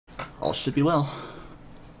All should be well.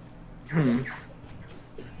 Hmm.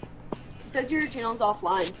 It says your channel's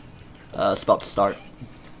offline. It's about to start.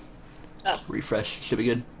 Oh. Refresh. Should be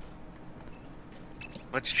good.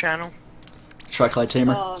 Which channel?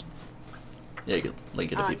 TryclydeTamer. Yeah, you can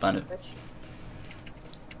link it if you find it. Twitch.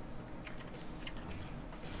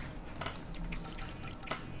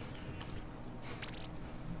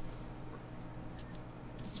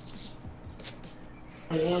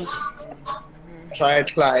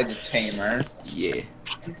 TryclydeTamer. Yeah.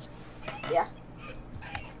 Yeah.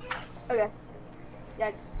 Okay. Yeah,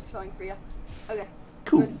 it's showing for you. Okay.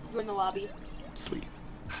 Cool. Join the lobby. Sweet.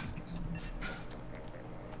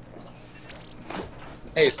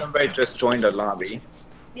 Hey, somebody just joined a lobby.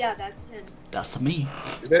 Yeah, that's him. That's me.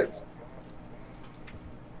 Is it?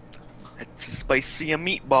 It's a spicy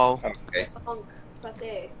meatball. Okay. Punk. Press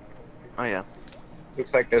A. Oh yeah.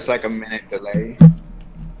 Looks like there's like a minute delay.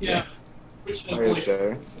 Yeah. Where is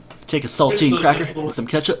there? Take a saltine cracker with some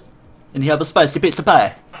ketchup, and you have a spicy pizza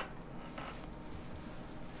pie.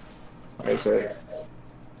 Where is it?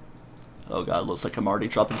 Oh god, looks like I'm already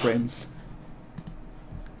dropping frames.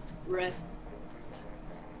 Red.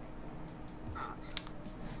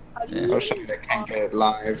 Yeah. Oh shit, I can't get it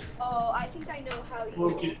live. Oh, I think I know how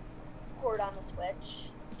you record on the Switch.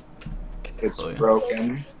 It's Oh, yeah.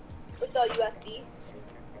 broken. With the USB.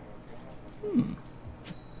 Hmm.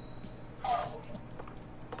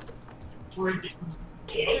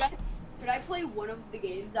 Should I play one of the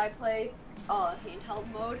games I play, handheld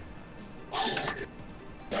mode? I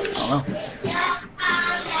don't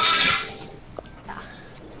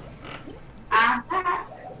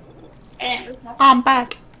know. I'm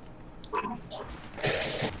back.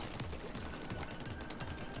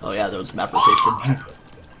 Oh yeah, there was map rotation.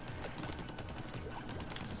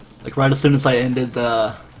 Like right as soon as I ended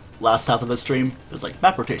the last half of the stream, it was like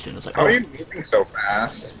map rotation. It's like, How oh, are you moving so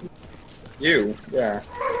fast? You, yeah.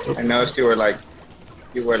 I noticed you were like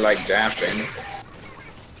dashing.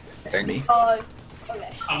 I think. me. Okay.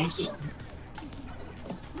 I was just.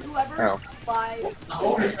 Whoever's Oh. live.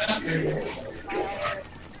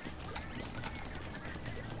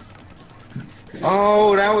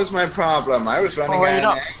 Oh, that was my problem. I was running Oh, at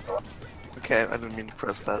no. an angle. Okay, I didn't mean to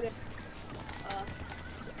press that. Okay.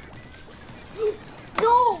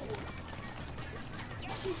 No! He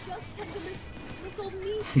just missile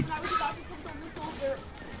me, and I was about to tend to missile their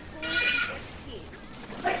whole team.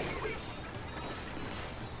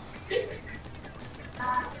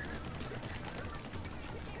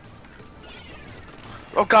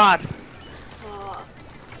 Oh god! Uh,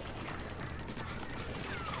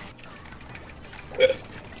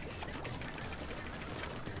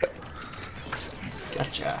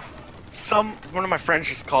 Gotcha. One of my friends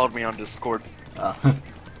just called me on Discord.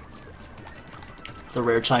 The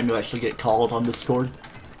rare time you actually get called on Discord.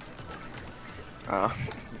 It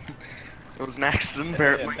was an accident,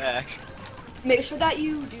 apparently. make sure that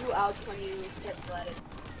you do ouch when you get splatted.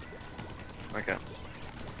 Okay.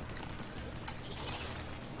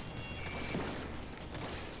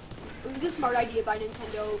 It was a smart idea by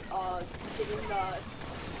Nintendo, giving the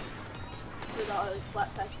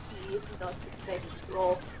Splatfest key the specific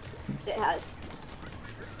role it has.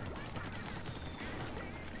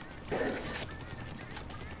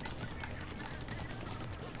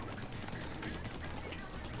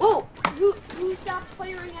 Oh, who stopped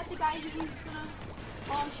firing at the guy who was gonna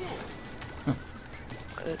launch in?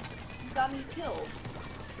 You got me killed.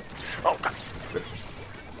 Oh god!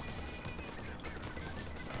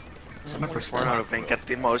 Is that my first We're out time? of ink at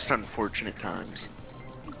the most unfortunate times.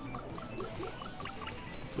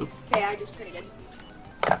 Okay, I just traded.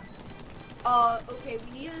 Okay,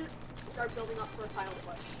 we need to start building up for a final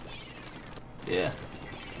push. Yeah.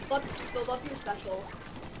 Build up your special.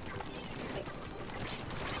 Like,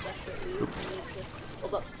 desperately, we need to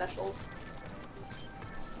build up specials.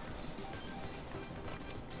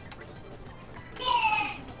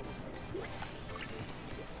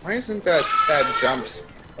 Why isn't that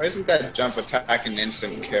jump attack an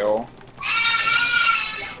instant kill?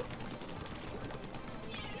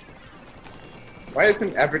 Why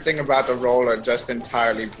isn't everything about the roller just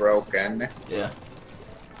entirely broken? Yeah.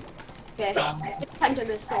 Okay, it's time to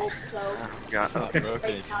missile, so. Oh god. Not broken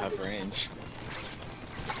if you have range.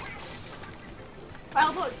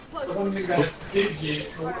 Final push, The push. one thing that did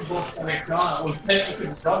get was technically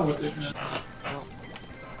run with it, man.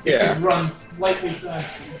 It Yeah. could run slightly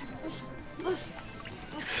faster. Push, push,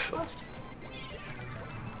 push, push.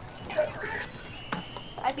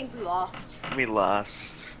 I think we lost. We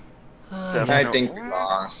lost. I think we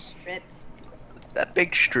lost. Rip. That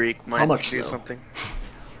big streak might How much, do though? something.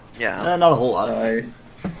 Yeah. Not a whole lot.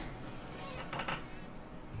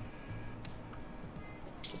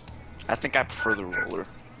 I think I prefer the roller.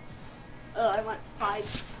 I went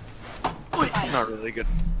 5. Not really good.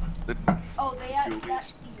 The Oh, they had that Goobies.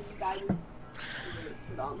 Steven guy was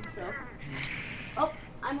put on, so. Oh,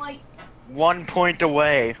 I'm like, 1 point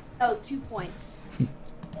away. oh, 2 points.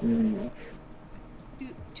 Mm.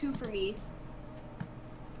 Two for me.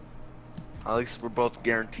 At least we're both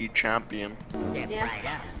guaranteed champion. Yeah.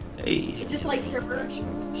 Hey, It's just like server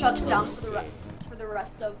shuts down for the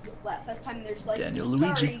rest of the Splatfest time. And they're just like, Daniel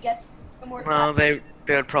Luigi. sorry, guess no more Well, Splat.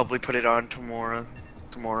 they'd probably put it on tomorrow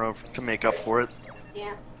to make up for it.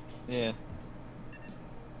 Yeah. Yeah.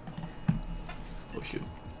 oh shoot.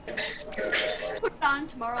 Put it on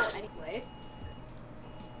tomorrow anyway.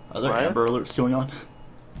 Are there What? Amber Alerts going on?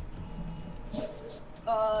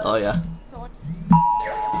 Oh yeah. So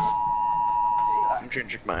I'm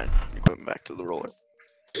changing mine. I'm going back to the roller.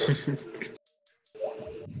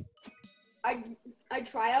 I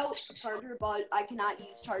try out charger, but I cannot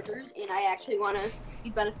use chargers, and I actually want to be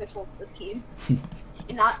beneficial to the team,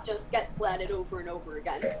 and not just get splatted over and over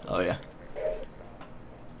again. Oh yeah.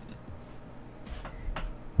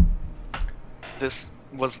 This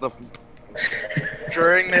was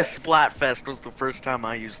during this Splatfest was the first time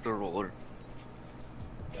I used the roller.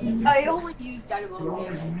 I only use Dynamo You're roller.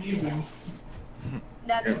 always amazing.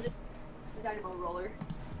 That's the Dynamo roller.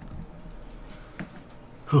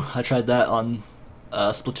 Whew, I tried that on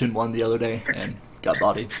Splatoon 1 the other day and got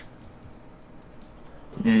bodied.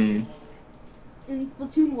 Mm. In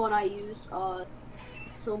Splatoon 1, I used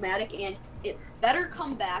Somatic, and it better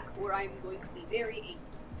come back, or I'm going to be very angry.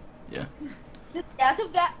 Yeah. The stats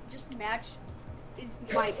of that just match is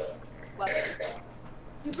my weapon.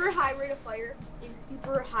 Super high rate of fire and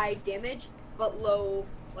super high damage, but low,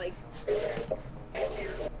 like,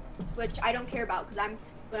 which I don't care about because I'm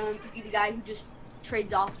gonna be the guy who just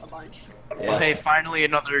trades off a bunch. Yeah. Well, hey, finally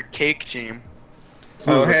another cake team.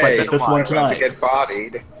 Oh, Looks hey, like the fifth one I'm about to tonight. get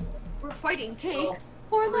bodied. We're fighting Cake Oh,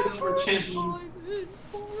 for we're the the number first champions. time in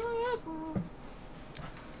forever.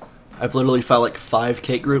 I've literally found like 5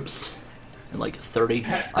 cake groups and like 30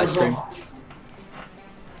 ice cream.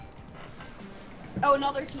 Oh,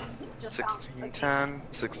 another team just found. 16-10,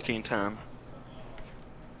 16-10.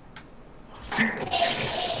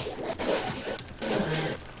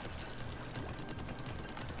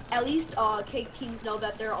 At least Cake teams know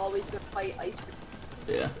that they're always gonna fight ice cream.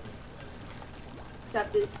 Yeah.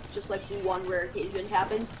 Except it's just like one rare occasion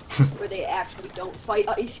happens where they actually don't fight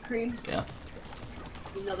ice cream. Yeah.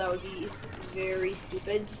 You know that would be very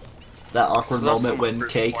stupid. That awkward This is also moment my when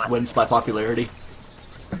first cake one. wins by popularity.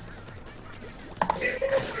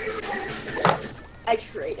 I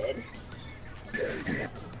traded.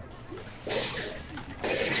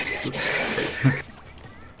 Oops.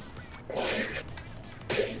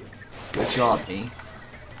 Good job, me.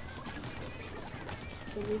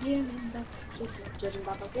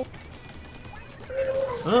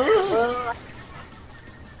 Ah!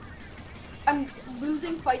 I'm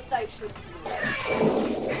losing fights that I shouldn't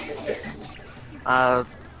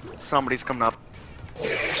lose. Somebody's coming up.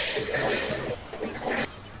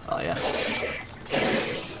 Oh yeah.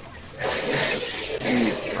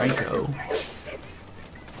 Branko.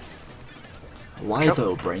 Why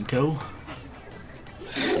though, Branko?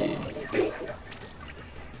 Let's see.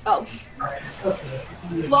 Oh.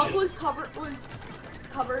 Luck was covered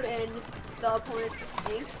in the opponent's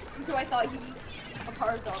ink, and so I thought he was a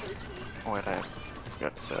part of the other team. Oh wait, I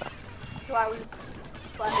forgot to say that. So I was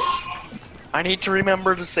splatted. I need to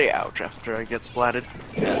remember to say ouch after I get splatted.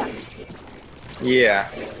 Yeah. Yeah.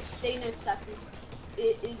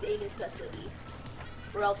 It is a necessity.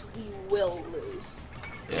 Or else we will lose.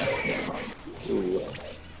 Yeah. Ooh.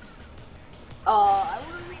 I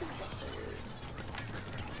want to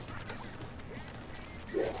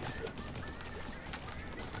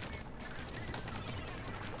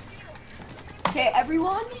Okay,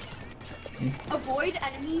 everyone, avoid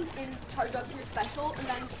enemies and charge up your special, and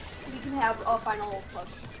then we can have a final push.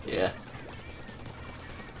 Yeah.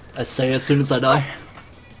 I say as soon as I die.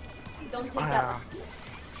 Don't take that long.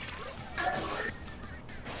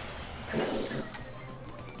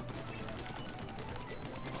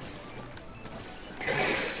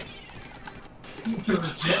 For the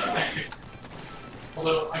jetpack.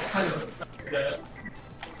 Although I kind of expected that.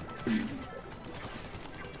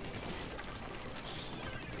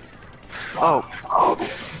 Oh,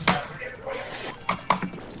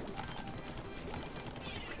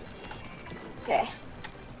 Okay.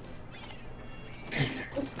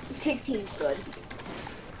 This pig team's good.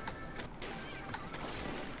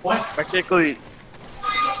 What? technically,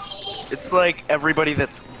 it's like everybody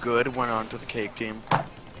that's good went on to the cake team.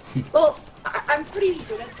 Well, I'm pretty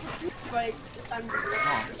good at Splatoon, but it's I'm good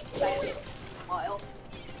at it a while.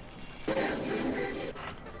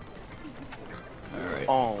 Alright.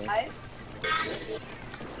 Oh. Guys,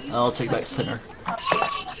 I'll take back center.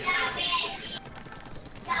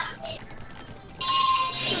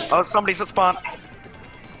 Oh, somebody's at spawn.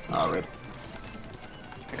 Alright.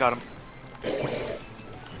 I got him.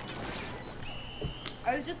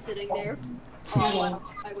 I was just sitting there. While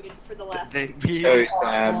I waited for the last. Very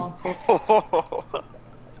sad.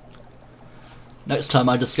 Next time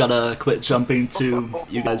I just gotta quit jumping to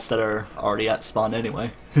you guys that are already at spawn anyway.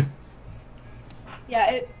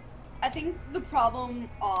 Yeah, I think the problem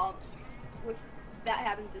with that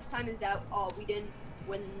happened this time is that we didn't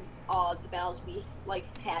win the battles we like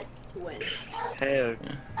had to win.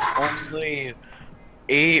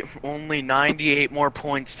 Hey, only 98 more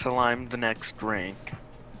points till I'm the next rank.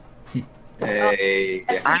 Hey.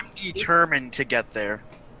 I'm determined to get there.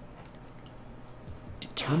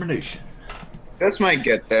 Determination. This might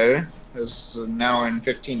get there. There's an hour and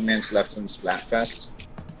 15 minutes left in Splatfest.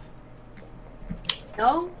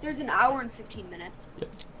 No, there's an hour and 15 minutes.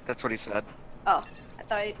 That's what he said. Oh, I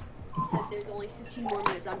thought he said there's only 15 more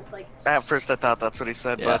minutes. I'm just like. At first I thought that's what he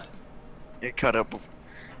said, Yeah. but it cut up.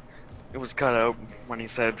 It was cut out when he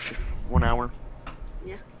said 1 hour.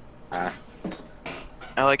 Yeah.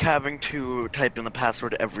 I like having to type in the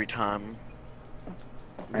password every time.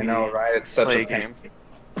 I know, right? It's such Play a a game.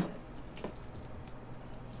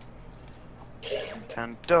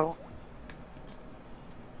 Nintendo.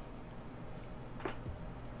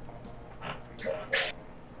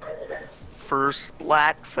 First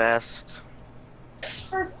Splatfest.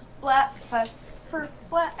 First Splatfest. First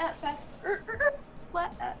Splatfest.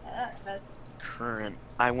 Splatfest. Current.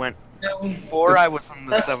 I went before I was in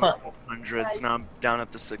the 1700s. Now I'm down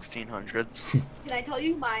at the 1600s. Can I tell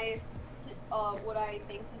you my what I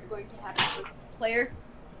think is going to happen to the player?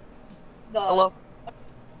 Hello.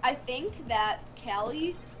 I think that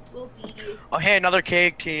Callie will be. Oh hey, another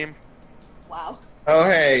cake team. Wow. Oh,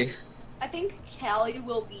 hey. I think Callie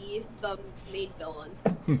will be the main villain.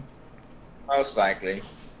 Most likely.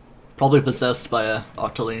 Probably possessed by a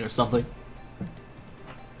Octoling or something.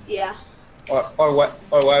 Yeah. Or what?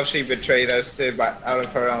 Or what if she betrayed us out of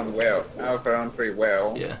her own will, out of her own free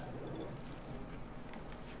will? Yeah.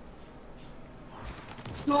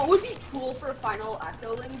 You know, it would be cool for a final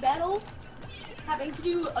Octoling battle, having to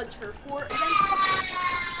do a turf war event.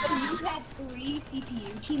 So you had 3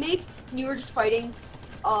 CPU teammates, and you were just fighting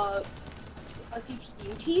a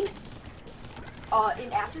CPU team.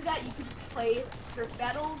 And after that, you could play turf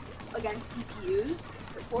battles against CPUs,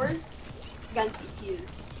 or cores against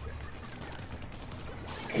CPUs.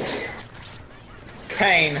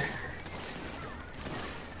 Pain.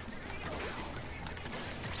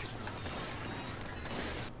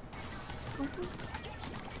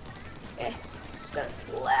 Okay, got a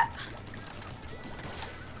splat.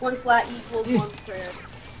 1 splat equals 1 prayer.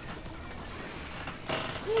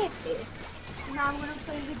 Okay. Now I'm gonna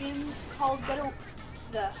play the game called Get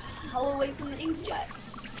the Hell Away from the Inkjet.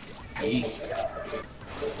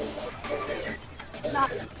 Not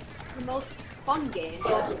the most fun game,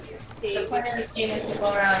 but they. The point of this game is to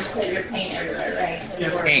go around and put your paint everywhere, right?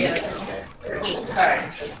 Ink. Sorry.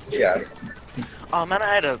 Yes. Oh man,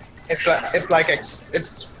 I had a. It's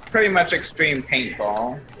pretty much extreme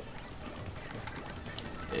paintball.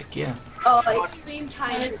 Heck yeah. Extreme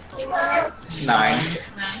time. 9.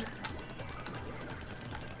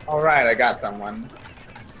 All right, I got someone.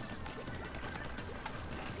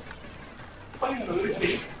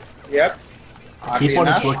 Yep. I keep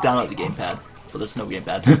wanting to look down at the gamepad, but there's no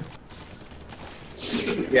gamepad.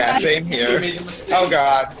 Yeah, same here. Oh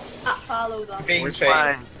god. Not follow them. Being Where's chased.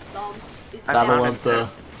 mine? Is I Battle found of the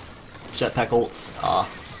jetpack ults.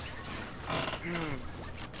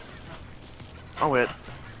 Oh wait.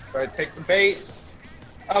 Do I take the bait?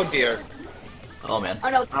 Oh dear. Oh man. Oh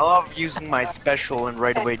no, I love using my special and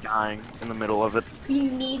right away dying in the middle of it. we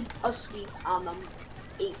need a sweep on them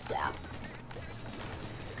ASAP.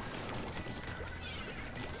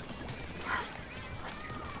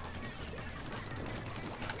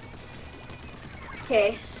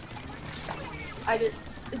 Okay.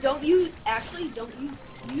 Don't use Booyah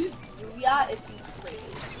if you trade.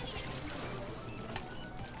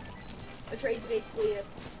 A trade's basically if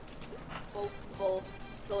both people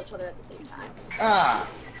kill each other at the same time. Ah.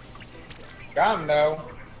 Got him though.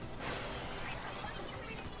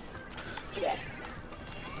 Okay.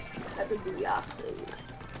 That's a Booyah, so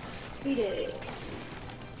we did it.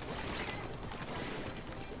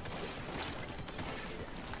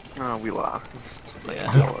 Oh, we lost. Yeah.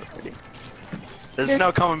 Already. There's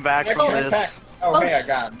no coming back from this. Oh hey, I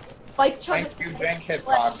got him. Like Chug Thank you, drink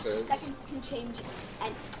hitboxes. seconds can change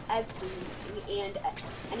everything and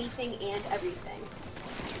anything and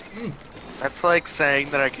everything. That's like saying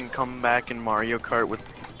that I can come back in Mario Kart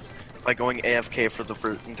by going AFK for the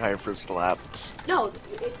entire first lap. No,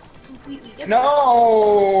 it's completely different.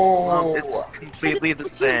 No. It's completely the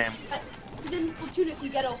same. Because in Splatoon, if you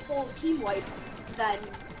get a whole team wipe, then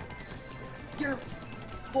you're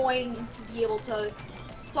going to be able to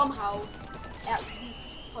somehow at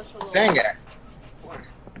least push a little. Dang it.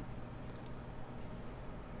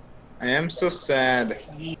 I am so sad.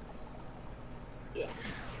 Yeah.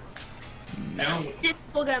 Now,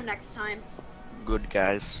 We'll get him next time. Good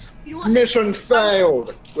guys. You know what? Mission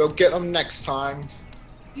failed. We'll get them next time.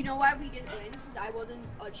 You know why we didn't win? Because I wasn't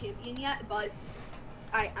a champion yet, but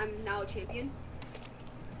I'm now a champion.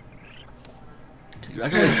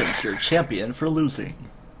 Congratulations, you're a champion for losing.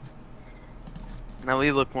 Now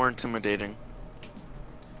we look more intimidating.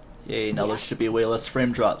 Yay, now there should be way less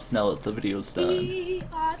frame drops now that the video's done. We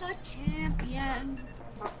are the champions,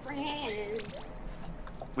 my friends.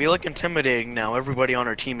 We look intimidating now. Everybody on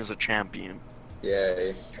our team is a champion.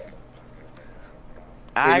 Yay.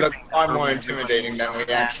 I We look far more intimidating than we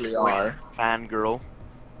actually are. Fangirl.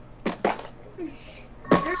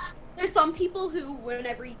 There's some people who win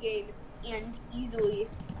every game and easily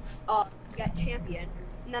get champion,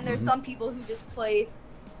 and then there's some people who just play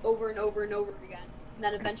over and over and over again, and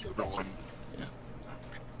then eventually get champion.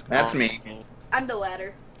 That's me. I'm the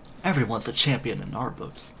latter. Everyone's a champion in our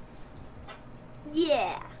books.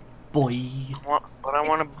 Yeah. Boy. But I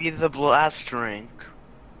want to be the blast rank.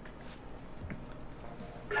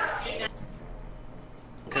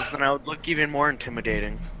 Because then I would look even more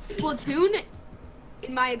intimidating. Splatoon,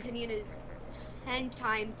 in my opinion, is 10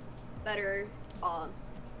 times better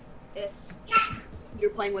if you're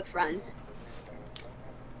playing with friends.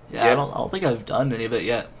 Yeah, Yep. I don't think I've done any of it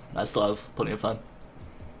yet. I still have plenty of fun.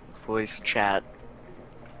 Voice chat.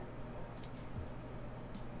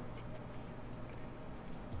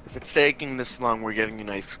 If it's taking this long, we're getting an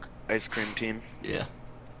ice cream team. Yeah.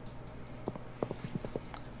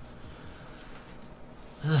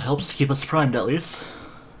 Helps to keep us primed at least.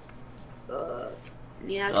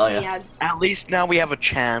 Yeah, Oh, yeah. yeah. At least now we have a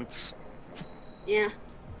chance. Yeah.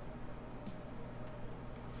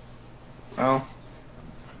 Well,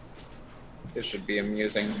 this should be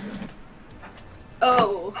amusing.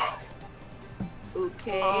 Oh.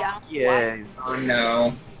 Okay. Yeah. Oh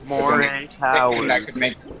no. More There's only thing that towers. could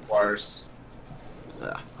make it worse.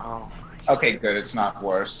 Oh. Okay, good. It's not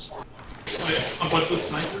worse. a bunch of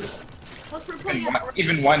snipers. Plus, we're playing at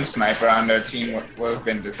Even one sniper on their team would have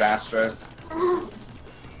been disastrous.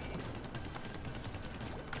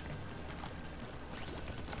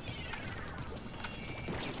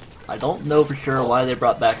 I don't know for sure why they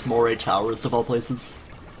brought back Moray Towers of all places.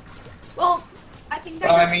 Well, I think that.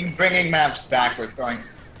 Well, I mean, bringing the maps back was going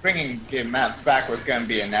to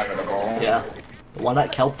be inevitable. Yeah. Why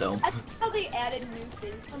not Kelp Dome? I think how they added new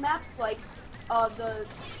things for maps, like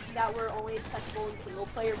that were only accessible in single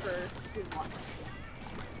player for Splatoon 1.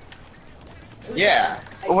 Yeah.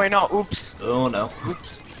 Oh wait, no. Oops. Oh no.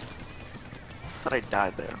 Oops. Thought I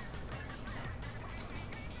died there.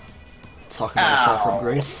 Talking about a fall Ow. from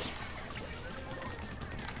grace.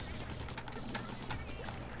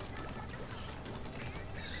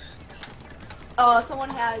 Someone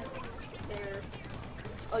has their.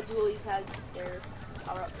 Julie's has their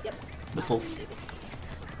power up. Yep. Missiles.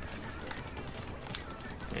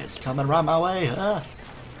 It's coming right my way.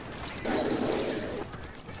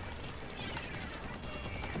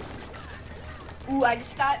 Ooh, I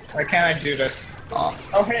just got. Why can't I do this? Oh,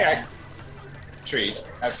 Oh, hey, treat.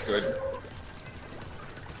 That's good.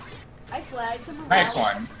 I splatted some. Nice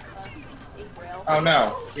one. Rail. Oh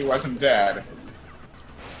no, he wasn't dead.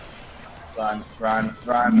 Run, run,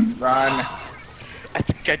 run, run. I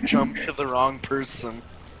think I jumped to the wrong person.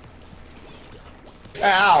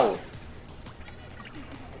 Ow!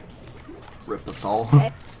 rip us all.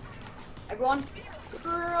 Okay. Everyone,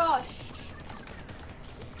 crush.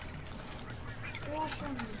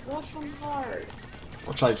 Crush them hard.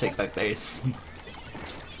 I'll try to take back base.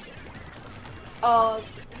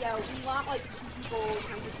 Yeah, we want like 2 people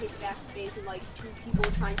trying to take back the base and like 2 people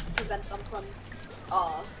trying to prevent them from,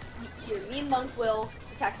 here, me and Monk will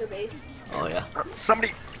attack their base. Oh yeah.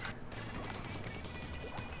 Somebody.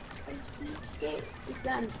 Escape is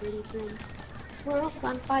done, pretty soon. World's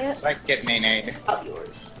on fire. Like, get me an aid. Out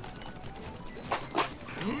yours.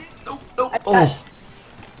 Oh!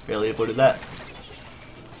 Barely avoided that.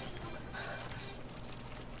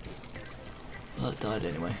 Well, it died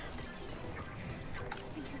anyway.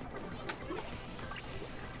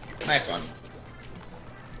 Nice one.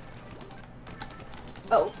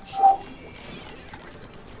 Oh, shit.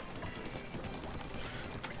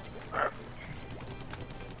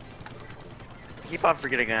 Keep on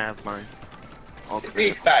forgetting I have mine. Ultimate.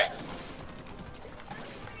 Beat that.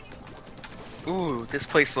 Ooh, this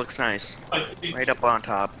place looks nice. Like, the Right up on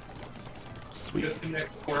top. Sweet.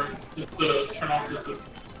 disconnect cord just to turn off the system.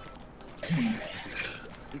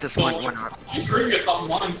 This Well, one went up. the previous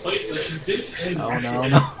online PlayStation did end, Oh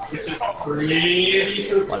no. which is pretty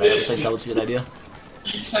suspicious. Why did I think that was a good idea?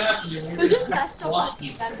 Keep tapping when They're just you're messed up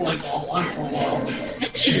watching, with like online for a while.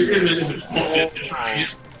 Your internet isn't trying.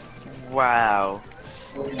 Wow.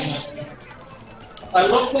 I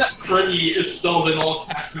love that Freddy is spelled in all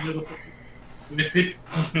caps into the minutes.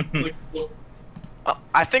 Like, look.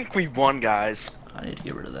 I think we won, guys. I need to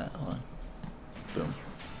get rid of that. Hold on. Boom.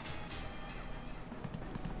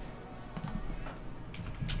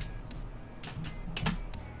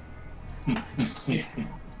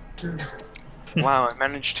 Wow, I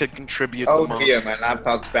managed to contribute Oh the most. dear, my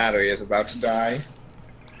laptop's battery is about to die.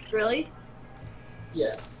 Really?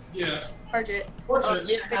 Yes. Yeah. Charge it.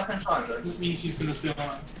 Fortunately, I have control. That means he's gonna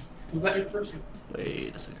die. Was that your first one?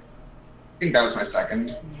 Wait a second. I think that was my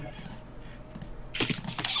second.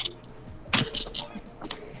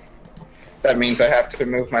 That means I have to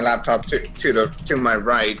move my laptop to my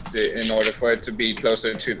right in order for it to be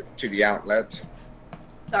closer to the outlet.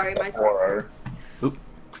 Sorry, my son. Or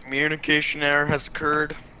Communication error has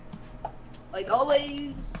occurred. Like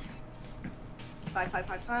always.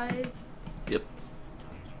 5555. Yep.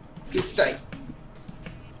 die.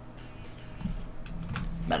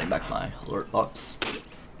 Matting back my alert box.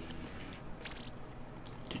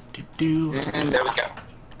 Do. And there we go.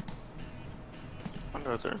 What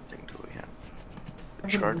other thing do we have? The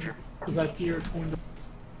charger. Because I fear it's going to.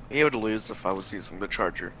 You would lose if I was using the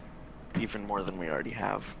charger. Even more than we already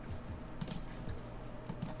have.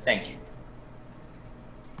 Thank you.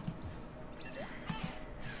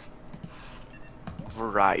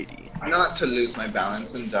 Variety. Not to lose my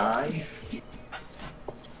balance and die.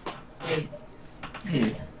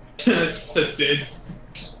 Sit dead.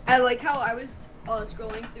 I like how I was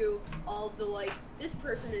scrolling through all the like, this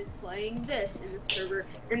person is playing this in the server,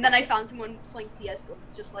 and then I found someone playing CS:GO.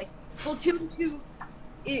 It's just like, Splatoon 2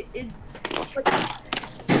 is like,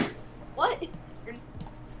 what? And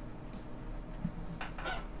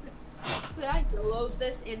could I download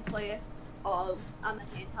this and play it on the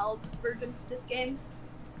handheld version of this game?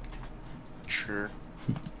 Sure.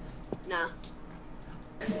 Nah.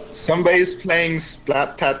 Somebody's playing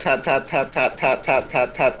Splatoon.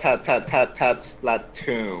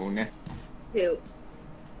 Who?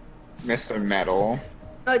 Mr. Metal.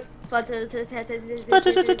 Oh, it's Splatoon.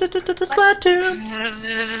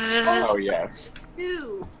 Oh yes.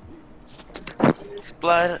 Who?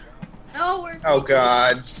 Splat. No, we're. Oh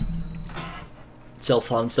god.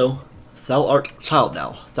 Zelfonso, thou art child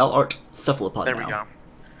now. Thou art cephalopod There now. we go.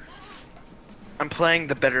 I'm playing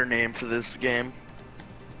the better name for this game.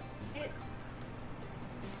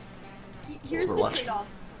 Here's the Overwatch. trade-off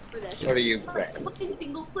for this. What are you Play playing? in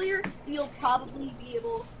single player, and you'll probably be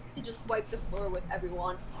able to just wipe the floor with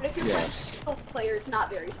everyone. But if you're playing Yes. single player, it's not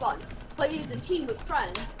very fun. Play as a team with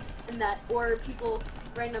friends, and that, or people,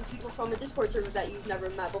 random people from a Discord server that you've never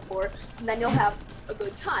met before, and then you'll have a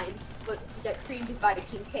good time. But get creamed by the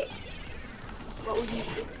Team Cake. What would you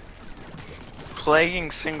do?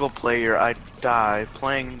 Playing single player, I die.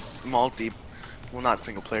 Playing multi, well not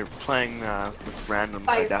single player, playing with randoms,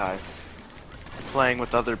 I Fire. die. Playing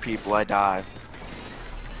with other people, I die.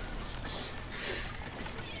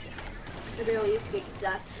 It really escapes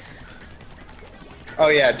death. Oh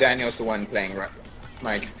yeah, Daniel's the one playing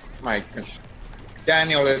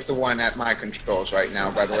Daniel is the one at my controls right now,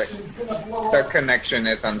 by the way. The connection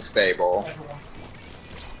is unstable.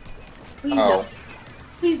 Please Oh. no.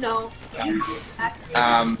 Please no. You just act-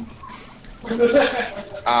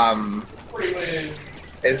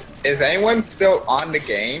 Is anyone still on the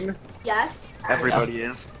game? Yes. Everybody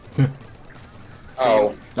is.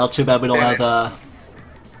 Oh, Not too bad we don't Then have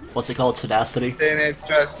what's it called, tenacity. then it's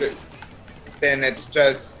just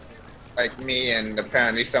like me and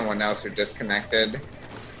apparently someone else who disconnected.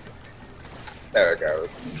 There it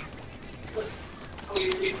goes.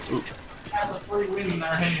 We have a free win in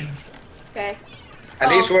our hands. Okay.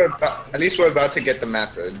 At least we're about to get the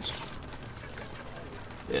message.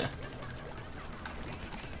 Yeah.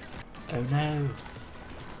 Oh no.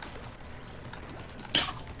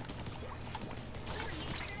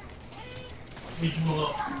 We can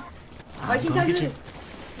look. I can I'm tell gonna you, get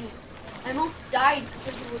I almost died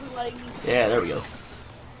because it wasn't letting me. Yeah, there we go.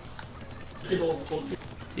 People still see.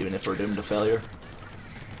 Even if we're doomed to failure.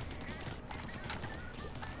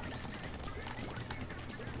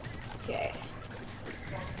 Okay.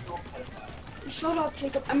 Shut up,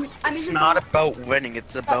 Jacob. I'm It's in not your about winning,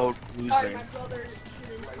 it's about Sorry, losing. my brother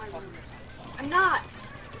came into my room. I'm not.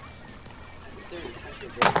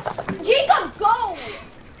 Jacob, go!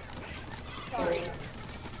 Sorry.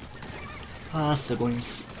 Ah,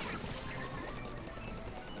 siblings.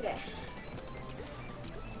 Okay.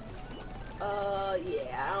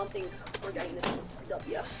 Yeah, I don't think we're getting this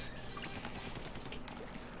W.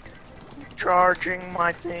 Charging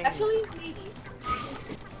my thing. Actually, maybe.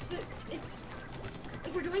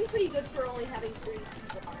 Like, we're doing pretty good for only having 3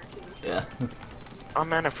 people on our team. Yeah. Oh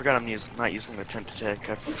man, I forgot I'm not using the tent attack.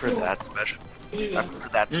 I prefer that special. I prefer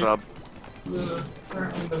that sub.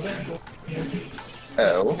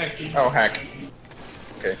 Oh. Oh, heck.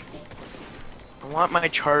 Okay. I want my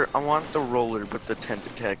chart. I want the roller with the tent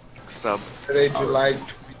attack sub. Today, July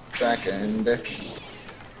 22nd.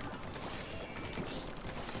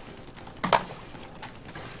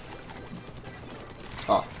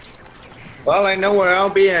 Oh. Well, I know where I'll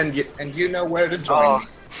be, and you know where to join me.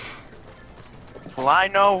 Well, I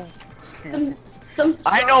know.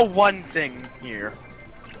 I know one thing here.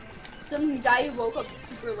 Some guy woke up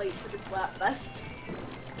super late for this Splatfest.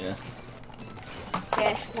 Yeah.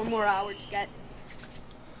 Okay, 1 more hour to get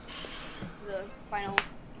the final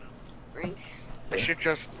rank. They should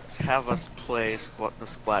just have us play the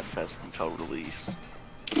Splatfest until release.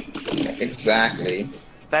 Exactly.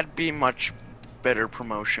 That'd be much better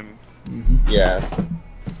promotion. Yes.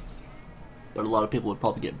 But a lot of people would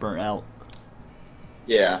probably get burnt out.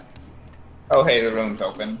 Yeah. Oh, hey, the room's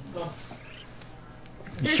open.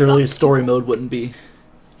 There's Surely some story people- mode wouldn't be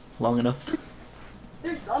long enough.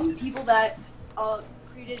 There's some people that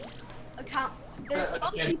created account. There's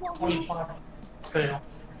some people who. 25 sale.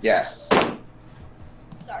 Yes.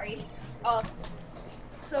 Sorry.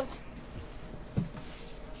 So.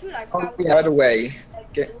 Shoot, I Oh, forgot. by the way,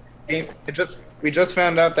 what- we just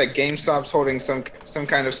found out that GameStop's holding some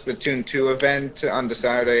kind of Splatoon 2 event on the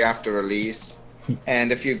Saturday after release.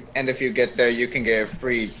 And if you get there, you can get a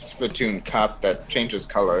free Splatoon cup that changes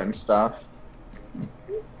color and stuff.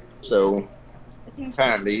 So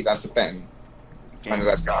apparently that's a thing. When did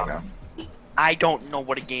that go now? I don't know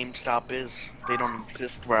what a GameStop is. They don't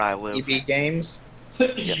exist where I live. EB Games.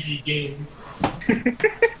 EG games.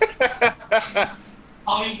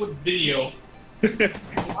 Hollywood Video.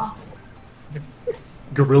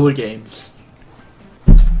 Guerrilla Games.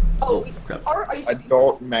 Oh, crap. are you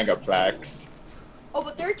Adult Megaplex. Oh,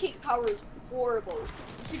 but their cake power is horrible.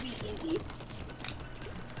 It should be easy.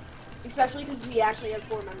 Especially because we actually have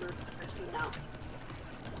 4 members on our team now.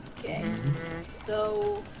 Okay.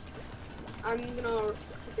 So, I'm gonna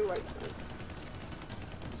take the right side.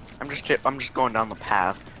 I'm just going down the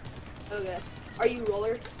path. Okay. Are you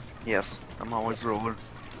roller? Yes, I'm always roller.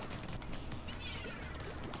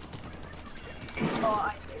 Oh,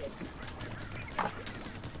 I did it.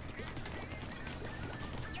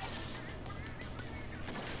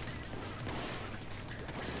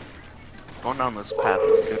 Going down this path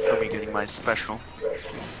is good for me getting my special.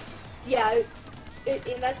 Yeah, and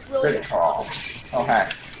that's really, Good call. Oh,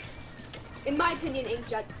 heck. in my opinion,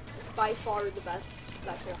 Inkjet's by far the best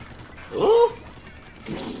special. Oh!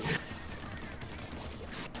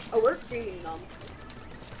 Oh, we're creaming them.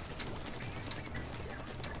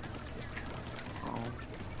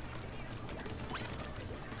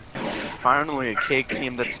 Finally, a cake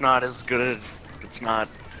team that's not as good. It's not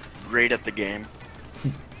great at the game.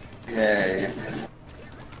 Yay.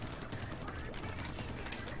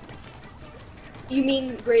 You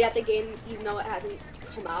mean great at the game even though it hasn't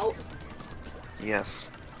come out?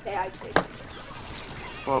 Yes. Okay, I trade.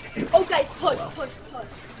 Well, Oh, guys, push.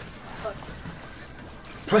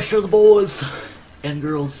 Pressure the boys and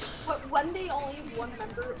girls. But when they only have 1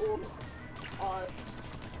 member or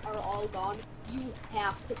are all gone, you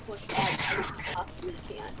have to push as hard as you possibly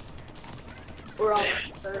can. Or else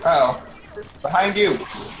Oh, behind you.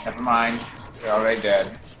 Never mind. You're already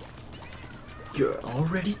dead. You're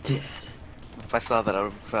already dead. if I saw that, I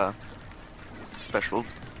would have special.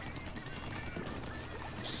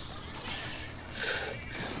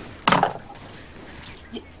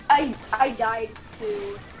 I died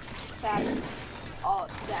to fact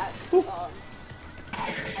that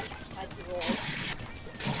had to roll.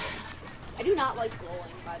 I do not like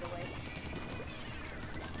rolling, by the way.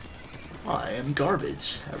 I am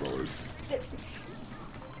garbage at rollers.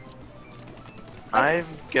 I'm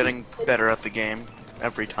getting better at the game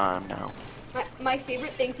every time now. My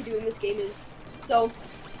favorite thing to do in this game is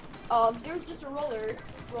there's just a roller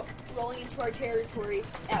rolling into our territory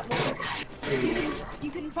at will.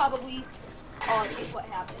 You can probably guess what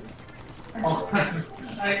happened. Oh,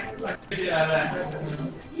 I yeah, that.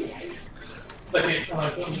 second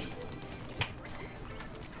time.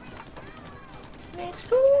 Let's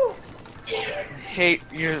go. Hate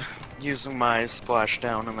you using my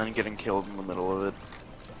splashdown and then getting killed in the middle of it.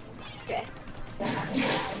 Okay.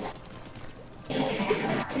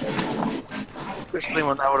 Especially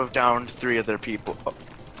when that would have downed 3 other people. Oh,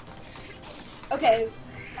 Okay,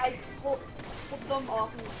 guys, pull them off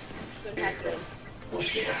and should have been.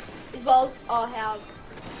 As well as have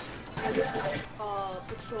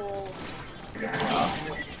patrol.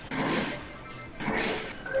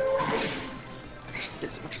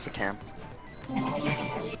 as much as I can. I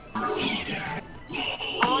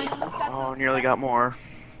almost got Oh, the- nearly got more.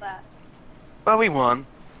 that. But we won.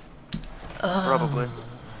 Probably.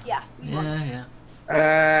 Yeah, we won. Yeah.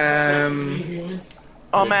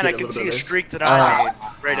 Oh Yeah, man, get I a can little see bit a of this. streak that I made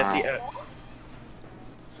right at the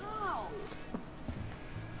How?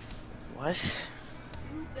 What?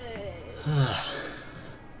 Stupid. I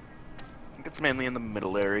think it's mainly in the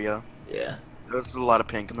middle area. Yeah. There's a lot of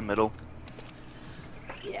pink in the middle.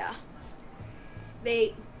 Yeah.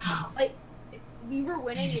 They, like, we were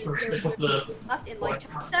winning and First there pick was up the- left, and like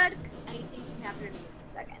Chuck said, anything can happen in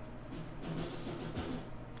seconds.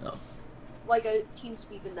 Oh. Like a team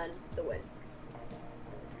sweep and then the win.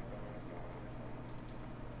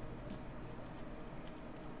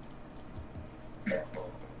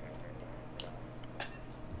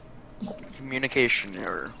 Communication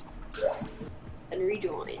error. And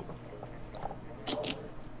rejoin.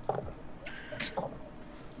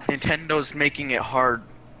 Nintendo's making it hard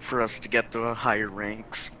for us to get the higher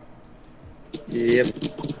ranks. Yep.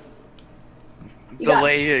 You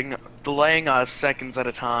got- Delaying us seconds at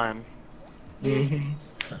a time. Mm-hmm.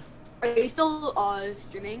 Are you still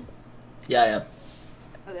streaming? Yeah, I am.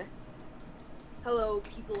 Okay. Hello,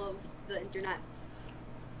 people of the internet.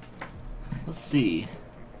 Let's see.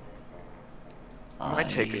 I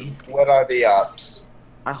take it. What are the ops?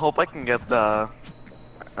 I hope I can get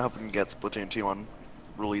Splatoon 2 on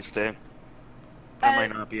release day. I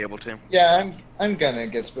might not be able to. Yeah, I'm gonna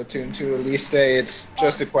get Splatoon 2 release day. It's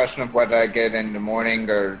just a question of whether I get in the morning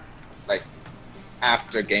or like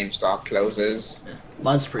after GameStop closes. Yeah.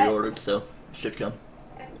 Mine's pre-ordered, so it should come.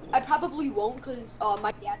 I probably won't because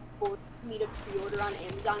my dad forced me to pre-order on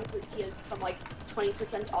Amazon because he has some like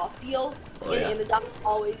 20% off deal. Oh, and yeah. Amazon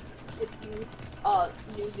always ships you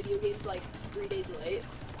new video games like 3 days late.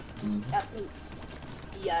 Mhm. Absolute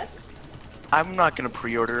BS. I'm not gonna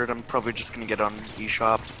pre-order it. I'm probably just gonna get it on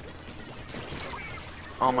eShop.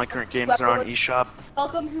 All my current games are on eShop.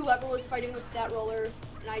 Welcome whoever was fighting with that roller,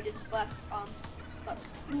 and I just left. But,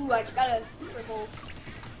 ooh, I just got a triple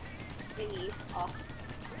thingy off.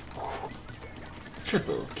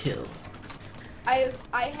 Triple kill. I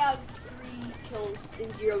have 3 kills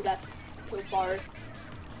and 0 deaths so far.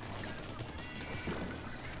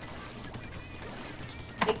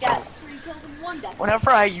 I got 3 kills and 1 death.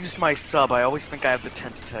 Whenever I use my sub, I always think I have the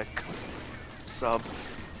Tentatech sub.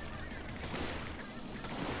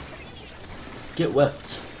 Get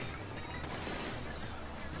whiffed.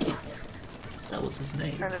 So that was his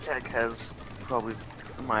name. Tentatech has probably,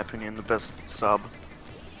 in my opinion, the best sub.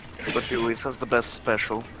 But Dewey's has the best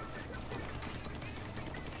special.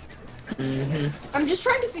 I'm just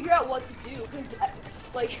trying to figure out what to do because,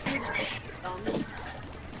 like, there's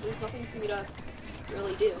nothing for me to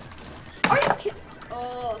really do. Are you kidding?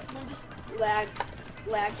 Oh, someone just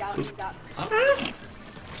lagged out and got.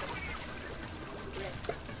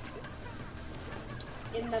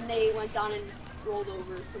 And then they went down and rolled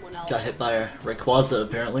over someone else. Got hit by a Rayquaza,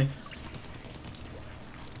 apparently.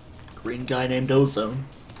 Green guy named Ozone.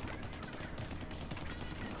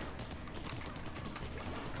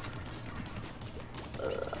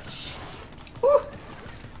 Woo.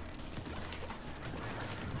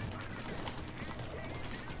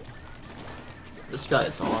 This guy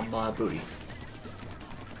is on my booty.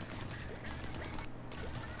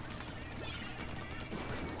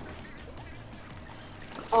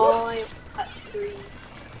 Oh, I got 3.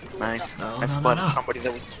 Nice. No, I no, spotted no, no. somebody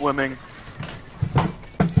that was swimming.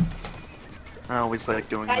 I always like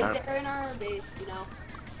doing Guys, that. they're in our base, you know.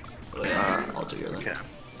 Oh, yeah, all together. Okay.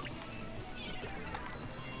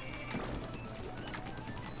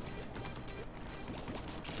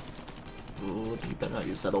 Ooh, you better not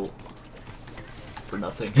use that ult. For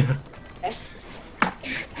nothing.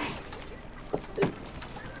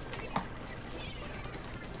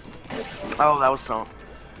 Oh, that was so.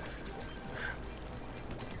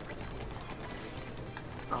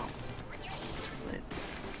 Oh. Wait.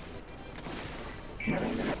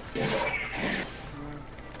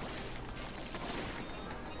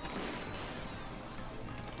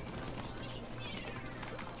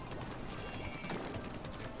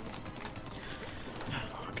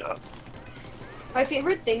 god. My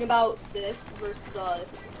favorite thing about this versus the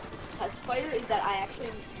test fire is that I actually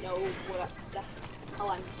know what the hell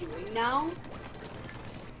I'm doing now.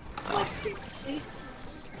 Like, seriously.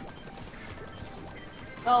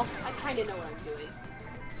 Well, I kind of know what I'm doing.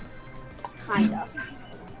 Kind of.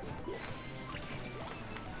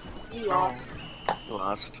 You lost.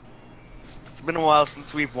 Lost. It's been a while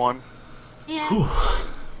since we've won. And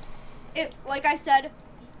like I said,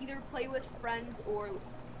 either play with friends or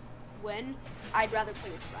win. I'd rather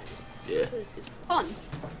play with friends. Yeah. Because it's fun.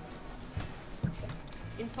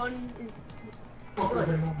 And fun is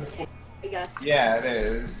good, I guess. Yeah, it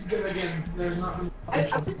is. Again, there's nothing. I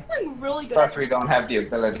was doing really good. Plus, we don't have the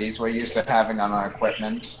abilities we're used to having on our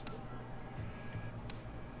equipment.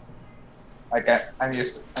 Like I'm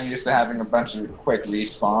used to having a bunch of quick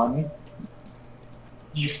respawn.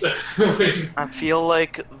 Used to. I feel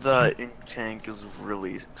like the ink tank is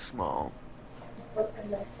really small.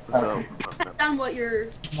 So, On what you're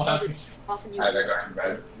often you. Alright, I go in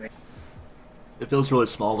bed. It feels really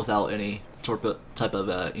small without any type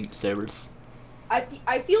of ink sabers.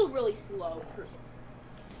 I feel really slow personally.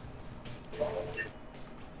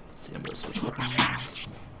 See, I'm gonna switch weapons.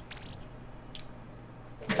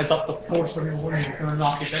 I thought the force of your warning was gonna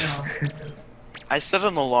knock it down. I set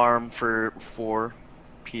an alarm for 4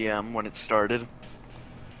 p.m. when it started,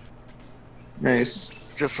 Nice.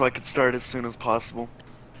 just so I could start as soon as possible.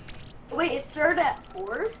 Wait, it started at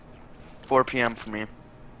 4? 4 p.m. for me.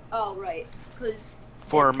 Oh, right. Because,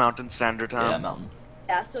 4 Mountain Standard Yeah, Time. mountain.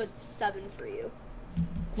 yeah, so it's 7 for you.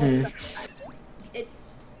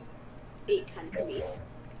 It's 8:10 for me.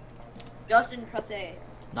 Justin, press A.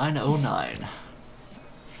 909.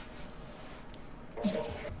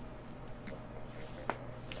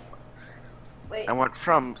 Wait, I went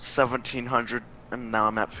from 1700 and now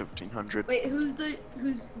I'm at 1500. wait, who's the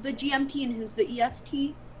GMT and who's the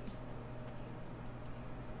EST?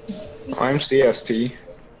 I'm CST.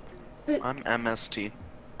 I'm MST.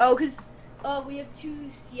 Oh, because we have 2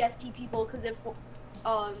 CST people, because if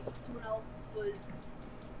someone else was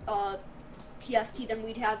PST, then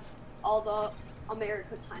we'd have all the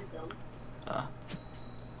America time zones.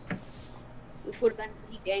 Which would have been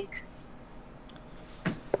pretty dank.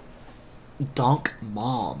 Donk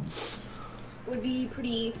moms. It would be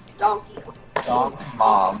pretty donkey. Donk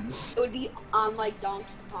moms. It would be on like Donkey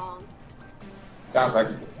Kong. Sounds like.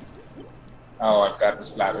 Oh, I've got the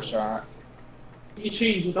splatter shot. You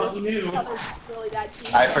changed, I thought you knew. Another really bad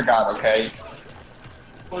team. I forgot. Okay.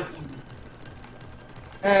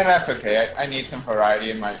 That's okay. I need some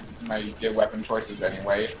variety in my weapon choices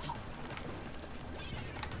anyway.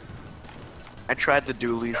 I tried the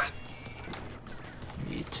dualies.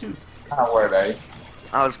 Me too. How were they?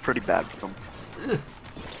 I was pretty bad with them.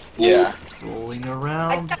 Yeah. Rolling I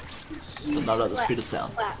around, got but not at the speed of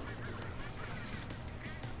sound.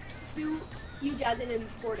 Huge as in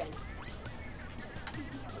important.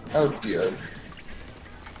 Oh dear.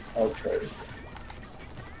 Okay.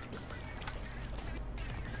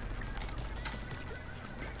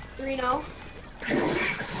 Reno.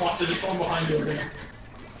 Watch, there's someone behind you again.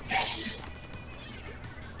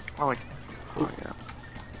 Oh yeah.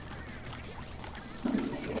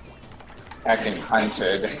 Acting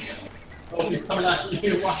hunted. Oh, he's coming at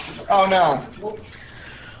you. Watch. Oh no.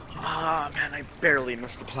 Ah man, I barely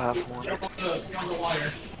missed the platform. You're on the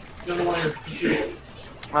wire. You're on the wire. Shoot.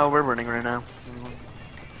 Oh, we're running right now.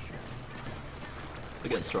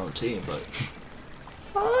 Against our own team, but.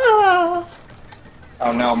 Oh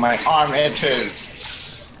no, my arm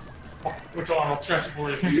itches. Which arm? I'll stretch it for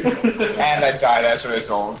you. And I died as a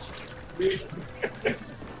result.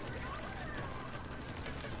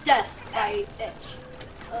 Death by itch.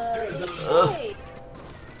 Hey.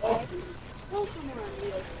 Kill someone on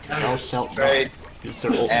you. Thou shalt not Trade. use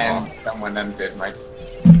their ult And bomb. someone undid my.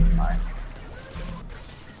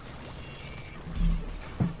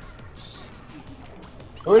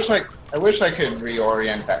 I wish I could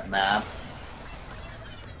reorient that map.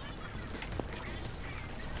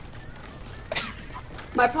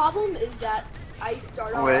 My problem is that I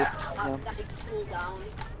start off Wait, that I cool down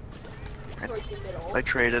towards the middle, I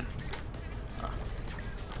traded.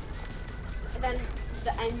 and then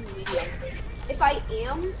the end medium. If I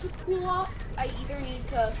am to cool off, I either need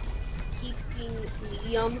to keep being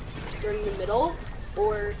medium during the middle,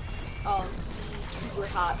 or be super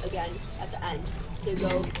hot again at the end. So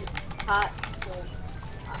go hot, cold,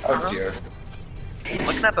 hot. Oh dear.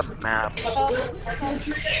 Looking at the map. Welcome.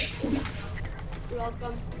 You're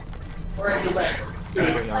welcome. Alright, go back.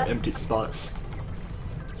 Bring out empty spots.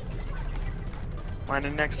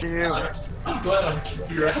 Landing next to you. I'm glad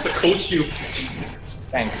you're asked to coach you.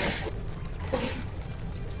 Thank you.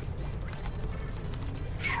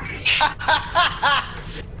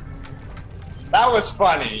 That was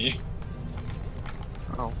funny.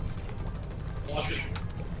 Oh.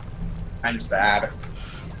 I'm sad.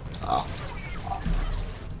 Oh.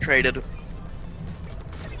 Traded.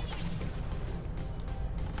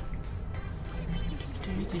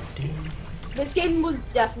 This game was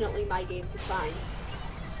definitely my game to shine.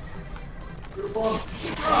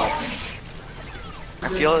 I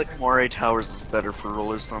feel like Moray Towers is better for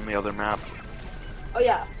rollers than the other map. Oh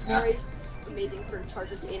yeah, Moray's amazing for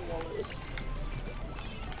charges and rollers.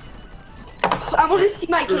 I want to see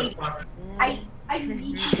my KD. I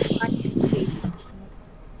need to see my KD.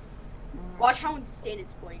 Watch how insane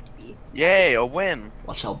it's going to be. Yay, a win!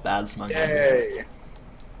 Watch how bad it's not gonna be. Yay.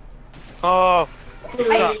 Oh!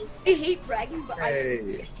 I hate bragging, but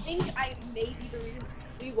Hey. I think I may be the reason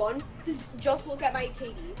we won. Just look at my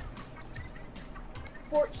KD.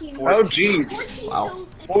 14. Oh jeez. 14 Wow.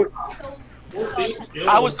 kills and 14 kills.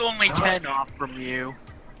 I was only 10 off from you.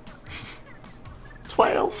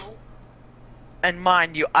 12. And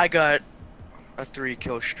mind you, I got a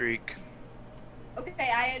 3-kill streak. Okay,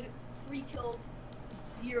 I had 3 kills,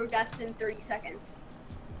 0 deaths in 30 seconds.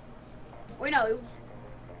 Wait, no, it was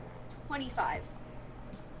 25.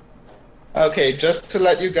 Okay, just to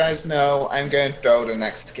let you guys know, I'm going to throw the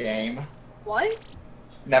next game. What?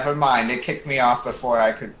 Never mind, it kicked me off before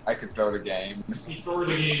I could throw the game. Before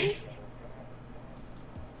the game.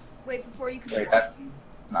 Wait, before you could. Wait, that's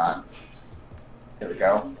not. Here we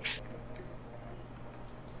go.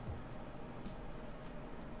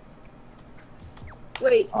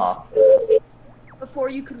 Wait, Oh. before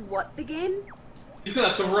you could what the game? He's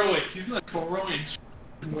gonna throw it. He's gonna throw it.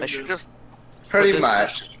 I should just. Pretty this-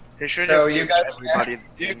 much. They should So just you give guys, everybody the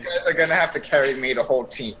you team. guys are gonna have to carry me the whole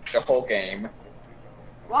game.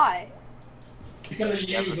 Why? He's gonna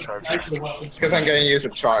He has use a a charger. sniper weapon. Because I'm gonna use a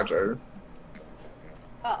charger.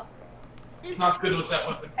 Oh. He's not good with that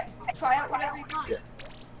weapon. Try out whatever you want. Yeah.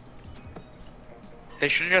 They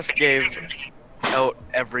should just give out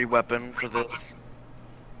every weapon for this.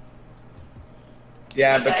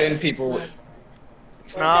 Yeah, but then people.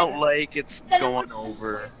 It's not like it's Then going everyone just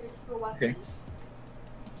over. wonders for weapons. Okay.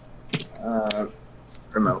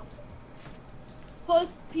 Remote.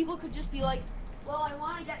 Plus, people could just be like, well, I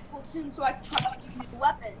want to get Splatoon so I can try out these new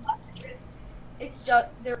weapons. It's just,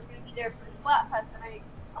 they're going to be there for the Splatfest, and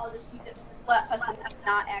I'll just use it for the Splatfest and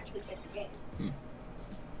not actually get the game.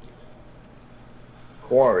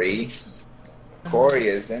 Corey. Corey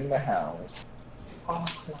is in the house.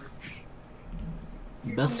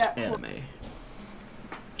 Best That- anime.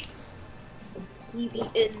 He be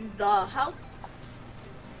in the house.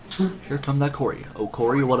 Here come that Corey. Oh,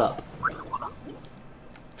 Corey, what up?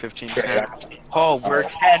 15 Yeah. 10. Oh, we're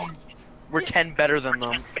 10. We're 10 better than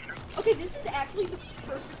them. Okay, this is actually the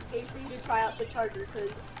perfect game for you to try out the charger,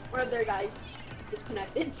 because one of their guys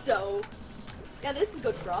disconnected, so... Yeah, this is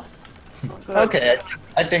good for us. Okay,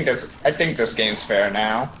 I think this game's fair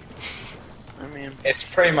now. I mean, It's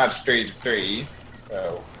pretty much 3-3.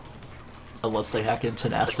 So. Unless they hack in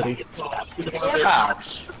tenacity.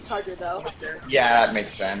 Ouch. Charger, though. Yeah, that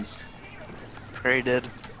makes sense. traded.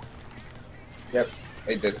 Yep,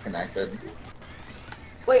 they disconnected.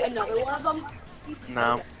 Wait, another one of them?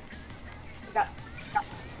 No. Got,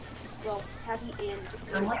 well, heavy and...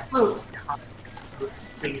 This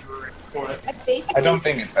favorite for it. I basically... I don't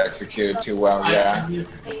think it's executed too well. Yeah.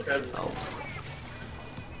 Oh.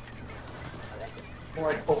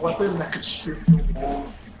 Like a weapon that could shoot through the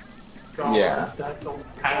walls. God, Yeah. That's a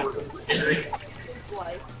power that's scary.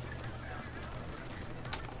 Life.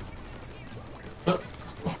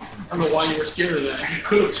 I don't know why you were scared of that. You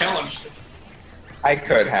could have challenged it. I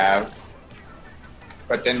could have,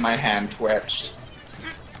 but then my hand twitched.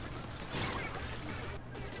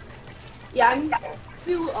 Yeah, I'm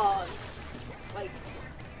too, like...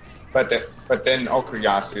 But then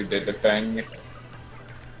Okuyasu did the thing.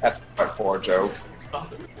 That's part 4 joke.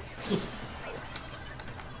 Stop it.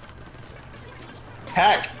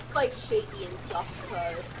 Heck, like shaky and stuff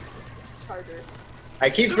to charger. I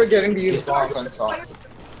keep forgetting to use bombs on salt.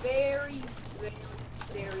 Very, very,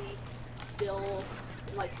 very still,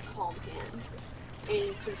 like calm hands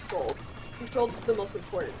and controlled. Controlled is the most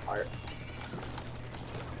important part.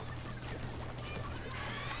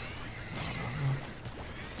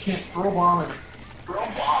 Can't throw a bomb in it. Throw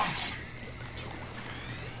a bomb.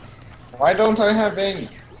 Why don't I have ink?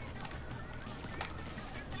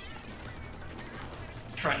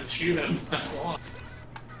 Trying to shoot him. That's why.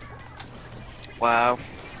 Wow.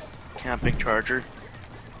 Camping charger.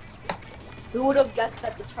 Who would have guessed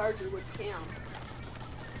that the charger would camp?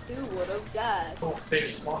 Who would have guessed? Oh,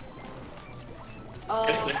 safe spot.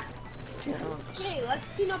 Uh, Okay, let's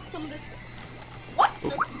clean up some of this. What? Oh,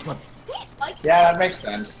 come on. Like, Yeah, that makes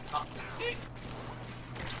sense.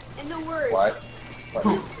 in the word. What? What?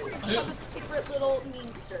 Of a favorite little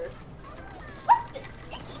memester. What's this?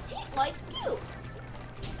 Sticky like you.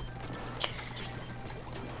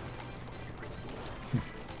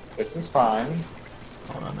 This is fine.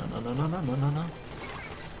 Oh, no.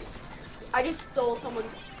 I just stole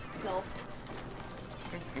someone's kill.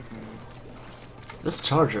 This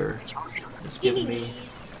charger is giving me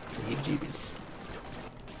the heebie-jeebies.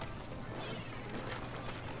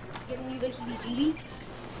 Giving you the heebie-jeebies.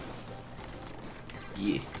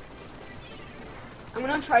 Yeah. I'm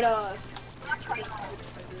gonna try to.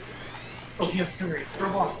 Oh, he has Fury. Throw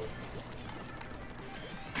him off.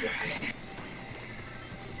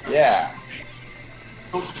 Yeah.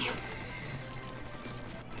 Oh, here.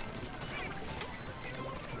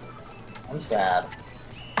 I'm sad.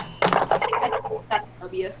 That's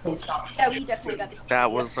W. Oh, Thomas. Yeah, we definitely got the. That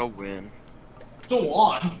was a win. Still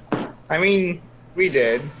on. I mean, we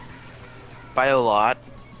did. By a lot.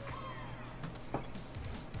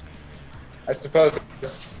 I suppose it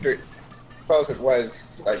was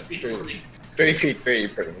like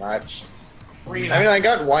 3v3 pretty much. I mean, I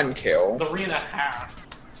got 1 kill. 3.5.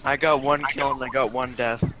 I got 1 kill and I got 1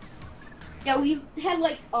 death. Yeah, we had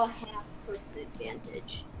like a half-person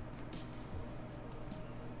advantage.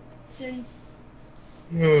 Since.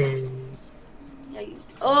 Yeah,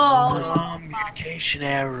 Communication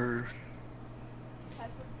error.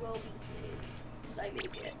 password will be the same as I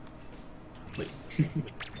make it. Wait.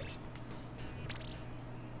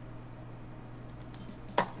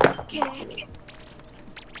 Okay.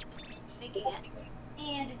 Making it.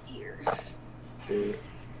 And it's here. You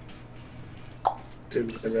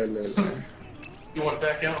want to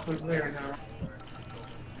back out? Who's there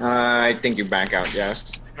now? I think you back out,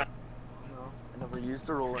 yes. No, I never used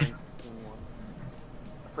a roller in Splatoon 1.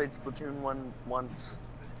 I played Splatoon 1 once.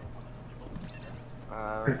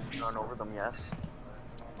 Gone over them, yes.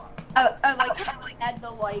 I like how I had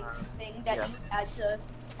the like thing that Yes. you had to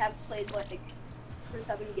have played like 6 or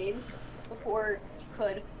 7 games before you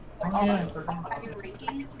could Yeah, I forgot. have your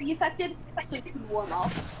ranking be affected, so you could warm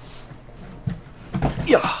up.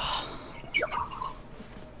 Yeah.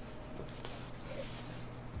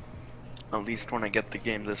 At least when I get the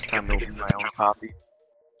game this time, it'll be my own copy.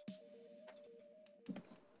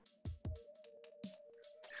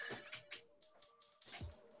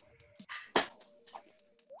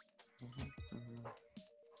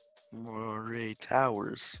 Moray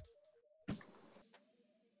Towers.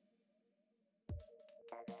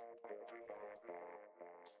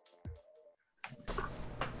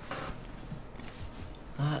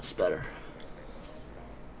 That's better.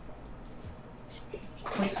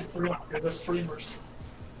 You're the streamers.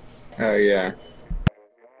 Oh yeah.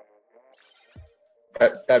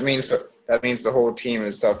 That means the whole team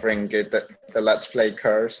is suffering the Let's Play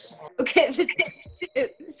curse. Okay,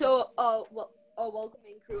 so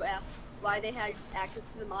welcoming crew asked why they had access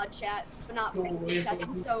to the mod chat, but not voice chat.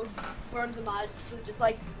 And so one of the mods was just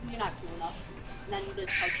like, "You're not cool enough," and then the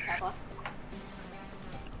Kappa.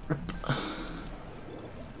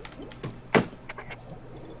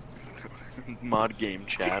 Mod game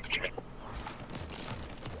chat.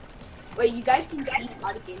 Wait, you guys can see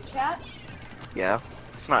mod game chat? Yeah,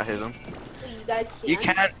 it's not hidden. Wait, you guys can?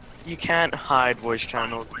 You can't hide voice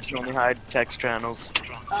channels. You can only hide text channels.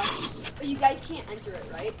 But you guys can't enter it,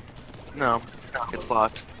 right? No, it's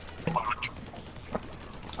locked.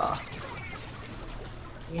 Ah.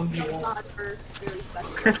 Those mods are very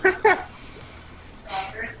special.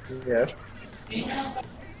 Yes.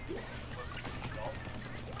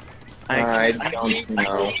 I don't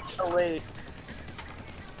know. Oh wait.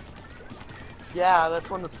 Yeah, that's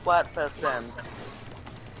when the Splatfest ends.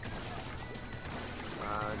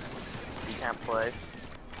 You can't play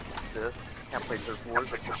this. Can't play Turf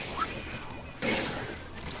Wars.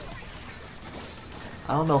 I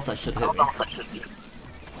don't know if that should hit me.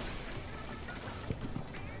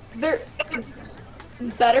 They're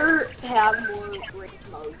better have more ranked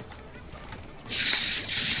modes.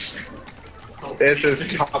 This is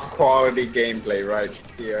top quality gameplay right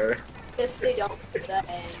here. If they don't, then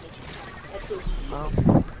it's a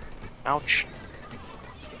Oh. Ouch.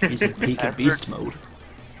 He's in peak and beast mode.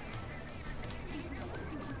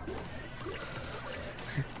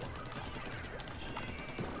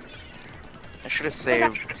 I should have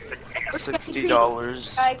saved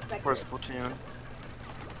 $60 for Splatoon.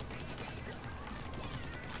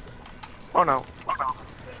 Oh no.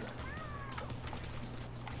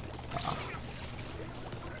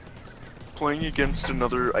 Playing against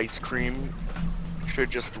another ice cream should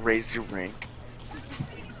just raise your rank.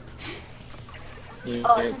 Yeah.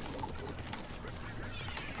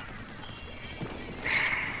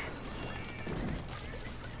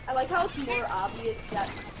 I like how it's more obvious that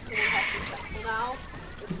someone has to now.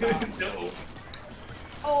 No.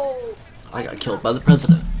 Oh, I got killed by the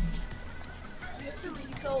president. you have to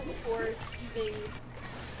refill before using.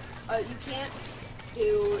 You can't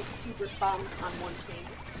do super bombs on one thing.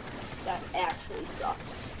 That actually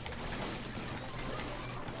sucks.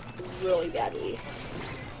 Really badly.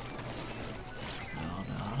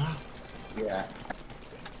 No. Yeah.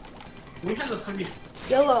 We had a pretty.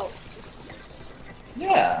 Yellow.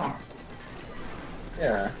 Yeah.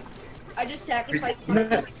 Yeah. I just sacrificed We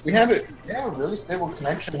myself. have it. We have a really stable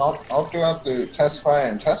connection all throughout the test fire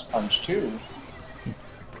and test punch too.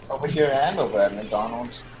 Over here and over at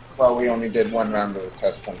McDonald's. Well, we only did one round of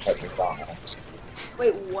test punch at McDonald's.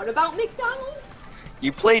 Wait, what about McDonald's?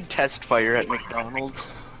 You played Test Fire at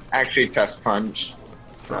McDonald's? Actually, test punch.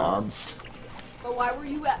 Frobs. But why were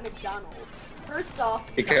you at McDonald's? First off,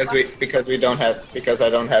 Because I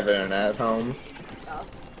don't have internet at home.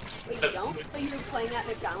 Wait, you don't? But you're playing at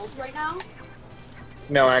McDonald's right now?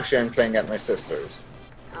 No, actually, I'm playing at my sister's.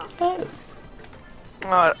 Oh,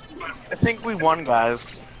 I think we won,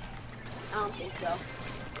 guys. I don't think so.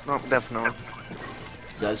 No, definitely.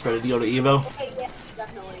 You guys ready to go to Evo? Okay, yeah,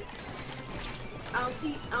 definitely. I don't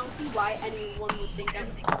see why anyone would think that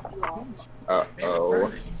we all.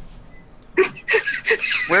 Uh-oh.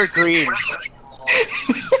 We're green.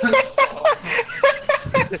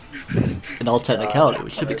 In all technicality, we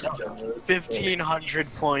should be.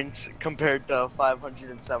 1,500 points compared to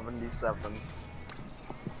 577.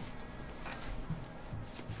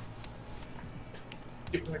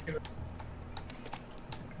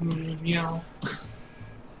 Meow.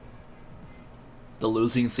 The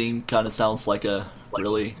losing theme kind of sounds like a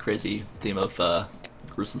really crazy theme of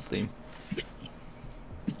Bruce's theme.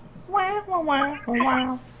 Wow, wow, wow,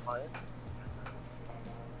 wow. What?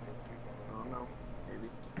 I don't know. Maybe.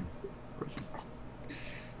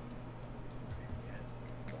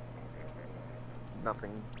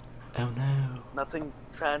 Nothing. Oh no. Nothing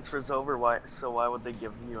transfers over. Why would they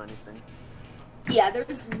give you anything? Yeah,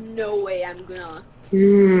 there's no way I'm gonna.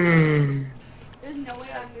 There's no way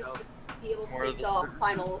I'm gonna be able to More take of the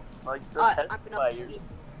final. Like the I'm test gonna fire. be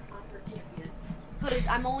because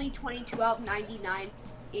I'm only 22 out of 99,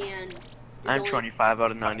 and I'm only, 25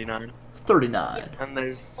 out of 99. 39. And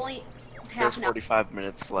there's only half an hour. 45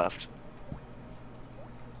 minutes left.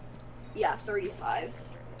 Yeah, 35.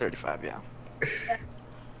 35, yeah.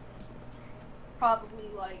 Probably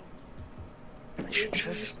like. They should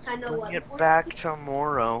just Kinda bring like- it back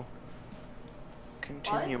tomorrow.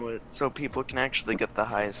 Continue it so people can actually get the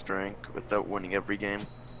highest rank without winning every game.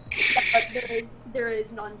 Yeah, but there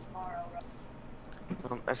is none tomorrow.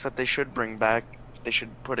 Right? I said they should bring back. They should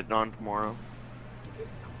put it on tomorrow.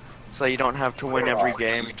 So you don't have to win every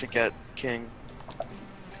game to get king.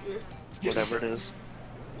 Whatever it is.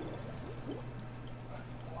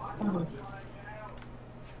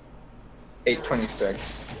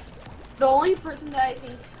 $8.26. The only person that I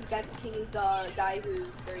think gets king is the guy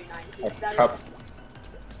who's 39. He's better. Cup.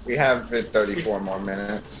 We have 34 more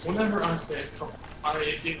minutes. Whenever I say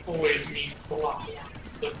it always means block.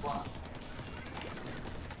 The block.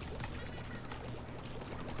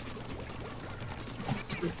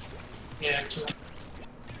 Yeah,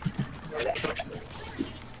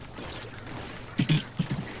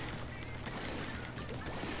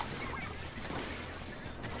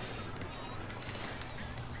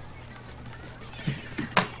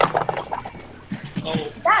 oh,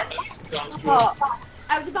 That sounds good.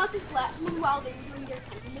 I was about to splat someone while they were doing their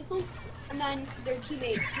tender missiles, and then their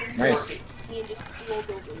teammate came Nice. to me and just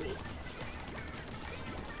rolled over me.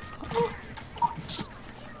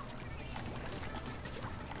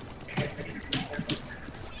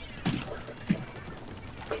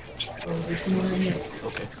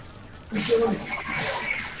 Okay.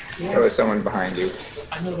 There was someone behind you.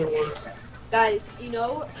 I know there was. Guys, you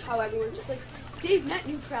know how everyone's just like, save net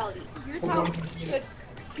neutrality. Here's how good.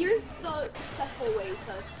 Here's the successful way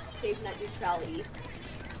to save net neutrality.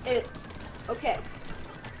 Okay.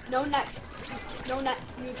 No net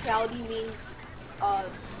neutrality means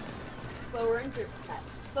slower internet.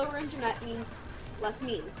 Slower internet means less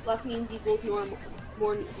memes. Less memes equals more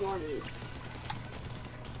normies.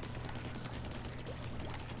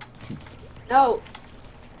 No,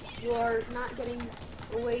 you are not getting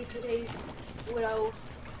away today's widow.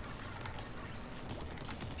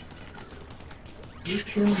 You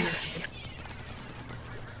killed me.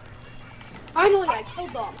 Finally, I killed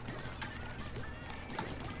them.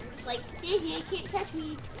 I'm just like, hey, can't catch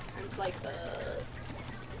me. I'm just like,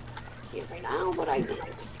 can't right now, but I did.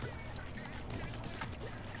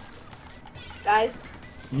 Guys,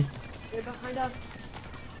 Hmm? they're behind us.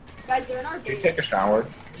 Guys, they're in our Did you base. take a shower?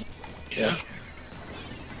 Yeah.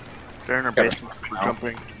 They're in our Got it. basement. We're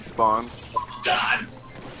jumping spawn. God.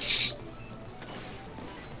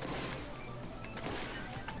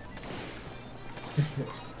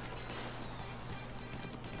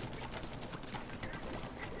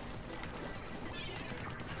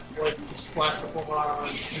 Like, just flash before my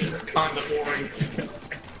eyes. It's kind of boring.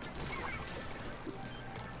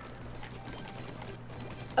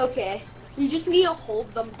 Okay, you just need to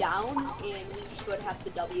hold them down, and we should have the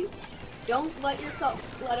W. Don't let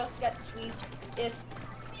us get swept if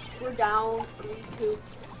we're down 3-2,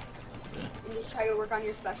 and just try to work on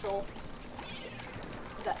your special.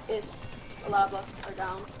 That if a lot of us are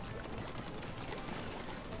down.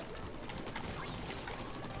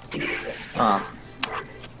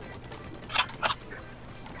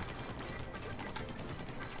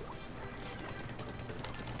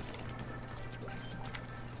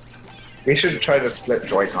 We should try the split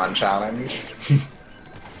Joy-Con challenge.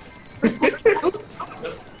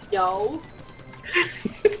 No.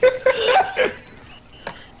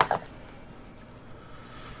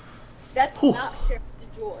 That's Whew. not sharing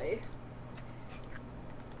the joy.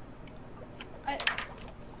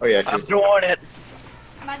 Oh yeah, I'm doing it.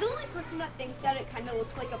 Am I the only person that thinks that it kind of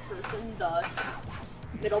looks like a person, the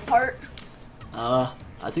middle part? I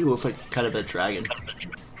think it looks like kind of a dragon.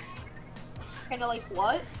 Kind of like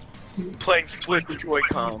what? Playing split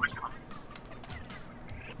Joy-Con.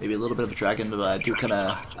 Maybe a little bit of a dragon, but I do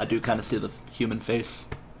kind of see the human face.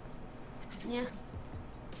 Yeah.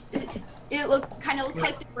 It kind of looks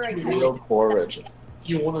like they were in real porridge. If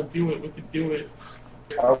you want to do it, we could do it.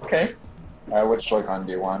 Okay. Which Joy-Con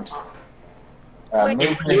do you want? Wait, It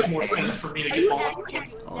would make more sense for me to Are get you all actually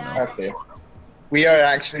doing Oh, that? Okay. We are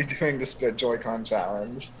actually doing the split Joy-Con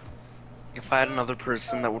challenge. If I had another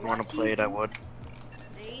person that would want to play it, I would.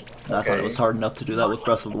 Nate? And I thought it was hard enough to do that with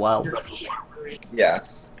Breath of the Wild.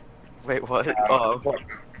 Yes. Wait, what? What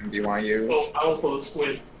Joy-Con do you want to use? Oh, I also the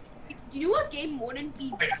squid. Do you know what game wouldn't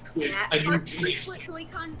be I squid. that I knew hard to Jimmy. split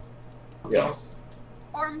Joy-Con Yes.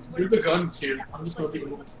 arms? You're Wouldn't the guns here. I'm just gonna take a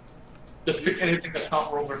look. Just pick anything that's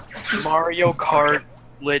not rover. Mario Kart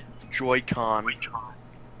lit Joy-Con.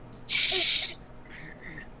 what's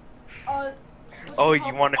Oh, it you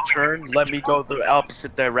called? want to turn? Let me go the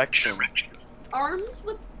opposite direction. Arms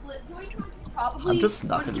with split Joy-Con is probably. I'm just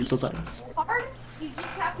not gonna wouldn't use be those items. hard. You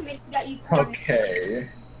just have to make sure that you can Okay.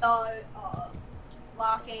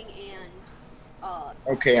 locking and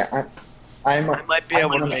Okay, I'm I might be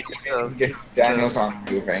able to make it to... get Daniel's on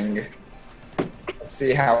moving. Let's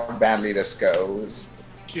see how badly this goes.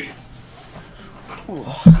 Shoot. Ooh.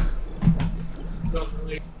 Don't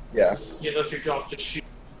really. Yes. Yeah, that's your job. Just shoot.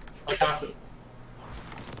 I got this.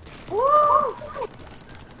 Woo!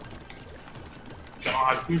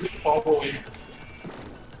 God, who's it following?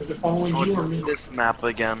 Is it following Oh, you or it's me? this map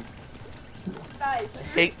again. Guys, I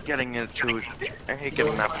hate getting maps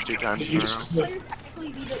 2 times in a row. players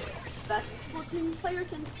technically be the best Splatoon player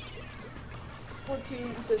since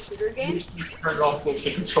Splatoon is a shooter game. You turned off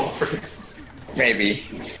motion control first. Maybe.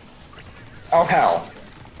 Oh hell.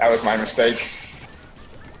 That was my mistake.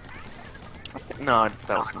 No,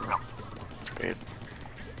 that wasn't great.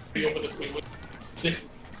 Be over the quick. Say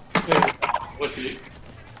what did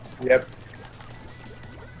Yep.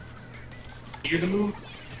 you the move?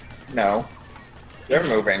 No. They're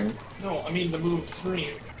moving. No, I mean the move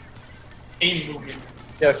screen. Aim movement.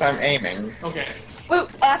 Yes, I'm aiming. Okay. Wait,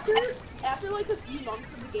 after like a few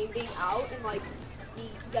months of the game being out and like me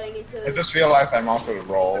getting into I just realized I'm also the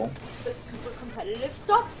roll. the super competitive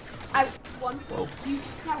stuff, one huge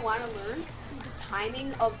thing I want to learn is the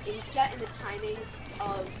timing of inkjet and the timing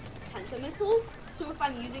of Tenta missiles. So if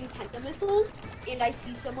I'm using Tenta missiles and I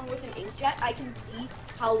see someone with an inkjet, I can see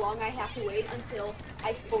how long I have to wait until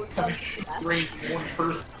I force them to death. Range one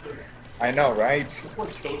person. I know, right?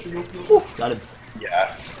 What's Dojo real quick? Got him.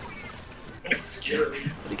 Yes. That's scary.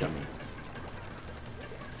 But he got me.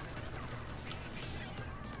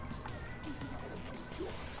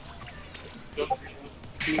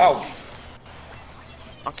 Oh,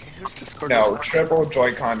 Okay, who's Discord? no. Triple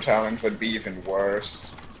Joy-Con challenge would be even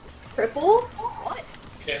worse. Triple? What?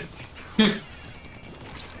 Yes.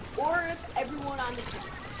 Or if everyone on the team.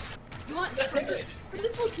 You want for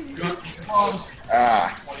this Splatoon?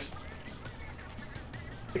 Ah.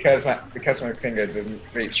 Because my finger didn't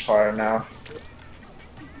reach far enough.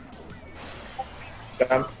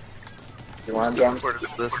 Jump. You want to jump? Discord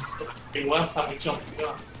is this? Hey, last time we jumped the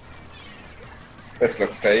gun. This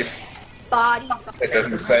looks safe. Body. This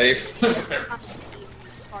isn't safe.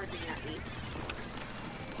 Charging at me.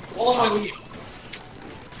 All on my lead.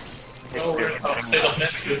 Oh, we're gonna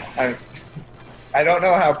play defensive. I don't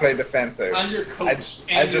know how to play defensive. I'm your coach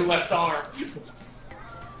I and your just- left arm.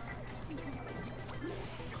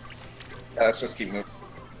 Let's just keep moving.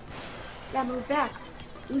 Yeah, move back.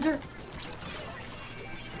 Loser.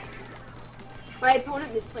 My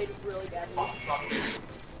opponent misplayed really badly.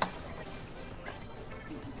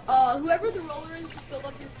 Whoever the roller is, just build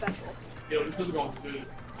up your special. Yo, this is going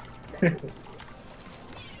good.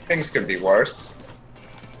 Things could be worse.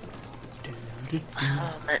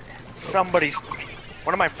 Somebody's.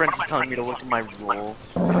 One of my friends is telling me to look at my roll.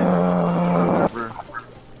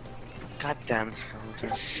 God damn it, skeleton.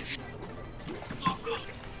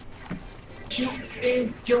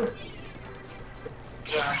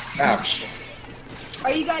 Ouch.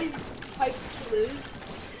 Are you guys hyped to lose?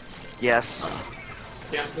 Yes.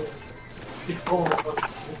 Yeah, I'm going. Keep going.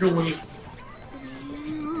 We're going.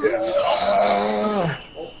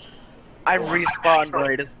 I respawned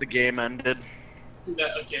right as the game ended. Do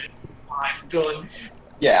that again. I'm done.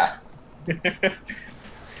 Yeah.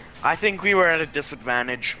 I think we were at a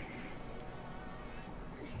disadvantage.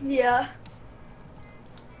 Yeah.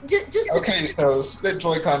 Just Okay, so split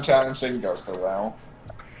Joy-Con challenge didn't go so well.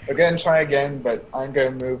 We're gonna try again, but I'm gonna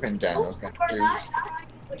move and Daniel's gonna are do. not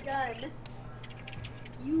trying again.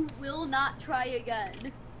 You will not try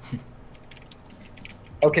again.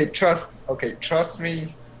 Okay, trust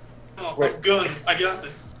me. Oh, Wait. I'm good. I got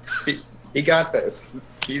this. He got this.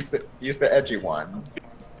 He's the edgy one.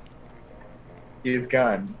 He's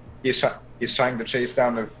gone. He's trying to chase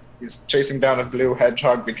down a. He's chasing down a blue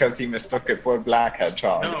hedgehog because he mistook it for a black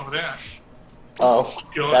hedgehog. No, that. Oh,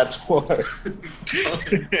 Good. that's worse.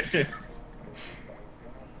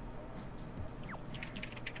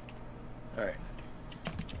 Alright.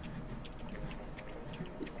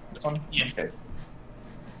 This one? Yes. Okay.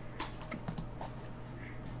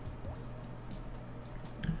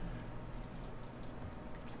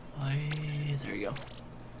 There you go.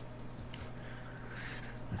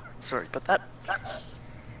 Sorry, but that.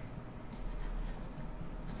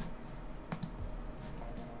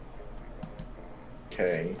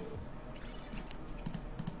 Okay.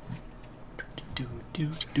 Do.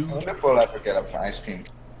 I wonder if we'll ever get up to ice cream.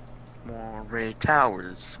 More Ray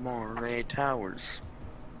Towers. More Ray Towers.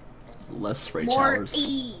 Less Ray More Towers.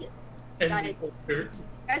 E. And Guys, we're-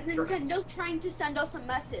 guys, Nintendo's trying to send us a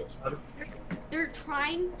message. They're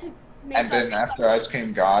trying to make And then us. after ice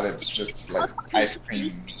cream god, it's just like Let's ice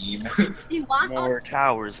compete. cream meme. They want More us.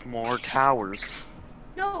 towers. More towers.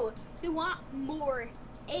 No, they want more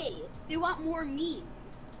A. They want more memes.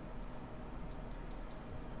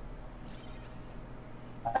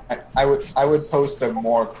 I would post some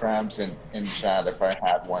more crabs in chat if I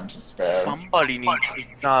had one to spare. Somebody needs to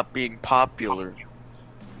stop being popular.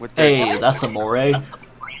 With their Hey, that's a moray.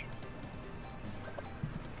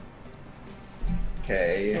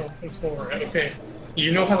 Okay. Oh, it's more. Okay.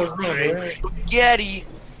 You know how to run, right? Spaghetti.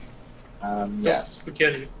 Yes.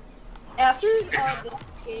 Spaghetti. After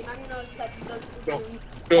this game, I'm gonna set the Go. Splatoon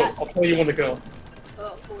Go. I'll tell you when to go.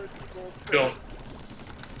 for people. Go.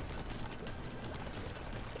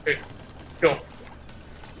 Okay. Go.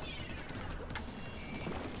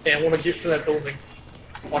 Hey, I want to get to that building.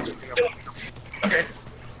 Watch it. Okay.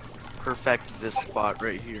 Perfect this spot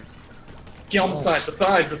right here. Get on the side. The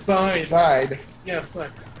side. The side. Side. Yeah, the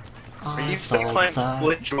side. Are you still playing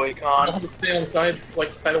Split I'll Joy-Con? have to stay on the sides, like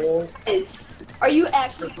the side of walls. Are you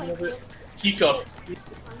actually playing? Peek ups.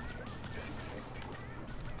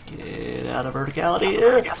 Get out of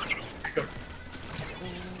verticality.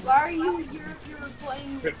 Why are you here if you're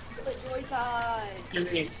playing Split Joy-Con?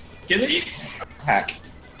 Get me. Get it? Hack.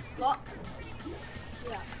 Well,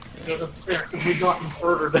 yeah. You know, that's fair, because we got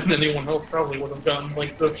further than anyone else probably would have done.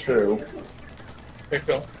 Like this. True. Okay,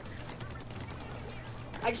 go.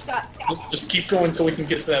 I just got. Just keep going so we can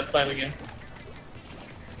get to that side again.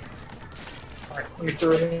 Alright, let me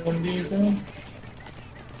throw one of these in.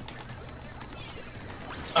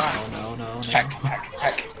 Ah, No. Hack.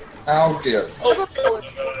 Hack. Oh dear. Oh,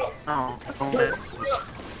 Oh.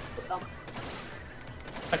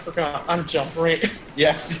 I forgot. I'm jump right.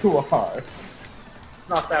 Yes, you are. It's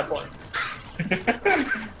not that fun.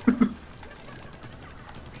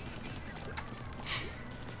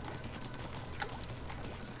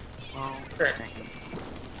 Oh, Okay. dang it.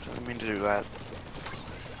 Didn't mean to do that.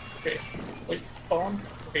 Okay. Wait, bomb.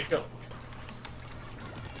 Okay, go.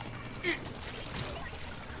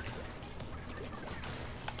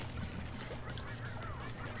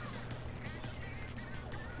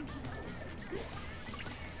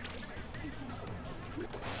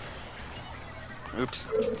 Oops.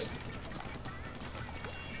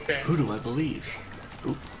 Okay, Who do I believe?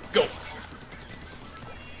 Oop. go.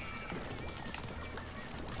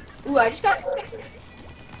 Ooh, I just got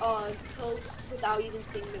kills without even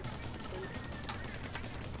seeing them.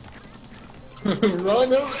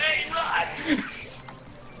 Run away, run!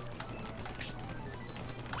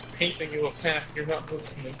 Painting you a path, you're not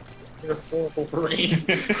listening. You're a horrible brain.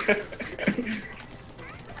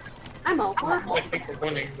 I'm all horrible. I think we're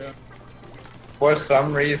winning though. For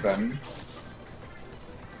some reason.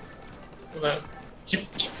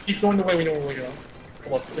 Keep going the way we normally go.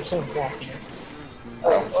 Oh, look, there's someone blocking it.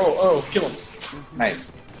 Oh, Oh, kill him.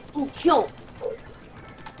 nice. Ooh, kill.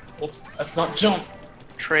 Whoops, that's not jump.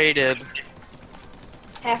 Traded.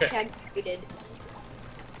 Hashtag traded.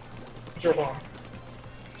 Your bomb.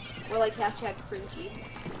 Or like hashtag cringy.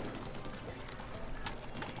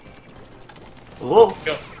 Oh,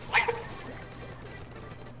 Go.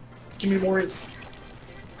 Give me more.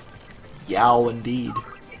 yow indeed.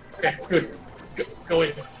 Okay, good. Go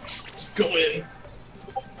in. Just go in.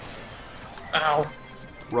 Ow.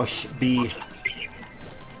 Rush B.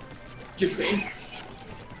 Get me.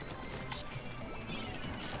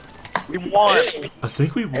 We won. Hey. I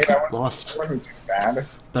think we Hey, that lost. wasn't too bad.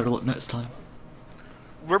 Better luck next time.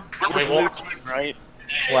 We're blue team, right?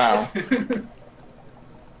 Wow.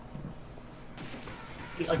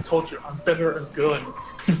 See, I told you, I'm better as good.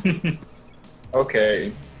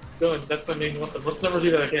 Okay. Good, that's my main weapon. Let's never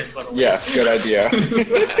do that again, by the way. Yes, good idea.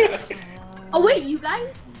 Oh wait, you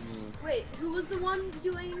guys? Wait, who was the one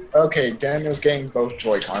doing? Okay, Daniel's getting both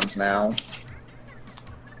Joy-Cons now.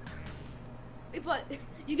 Wait, but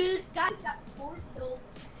you guys got 4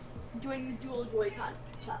 kills doing the dual Joy-Con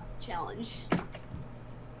challenge.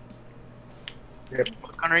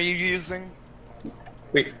 What gun are you using?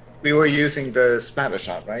 We were using the spatter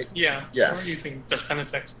shot, right? Yeah, Yes. we're using the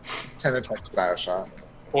Tenetex. Tenetex spatter shot.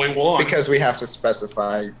 Boy, won. Because we have to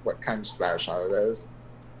specify what kind of spatter shot it is.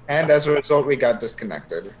 And as a result, we got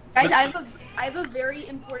disconnected. Guys, I have a very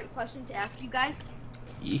important question to ask you guys.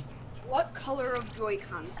 Yee. What color of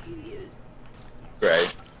Joy-Cons do you use?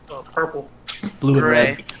 Great. Purple. Blue and Gray.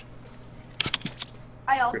 red.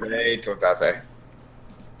 I also Great, Totase.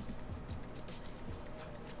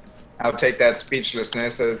 I'll take that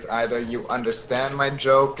speechlessness as either you understand my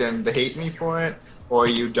joke and hate me for it, or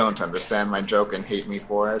you don't understand my joke and hate me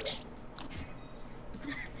for it.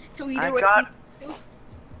 so either way.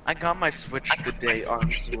 I got my Switch the day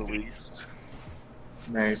ARMS released.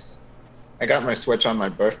 Nice. I got my Switch on my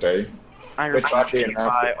birthday. I Which refused oddly to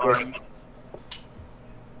enough, buy ARMS.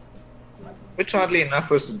 Which oddly enough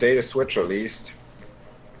was the day the Switch released.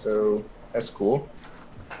 So that's cool.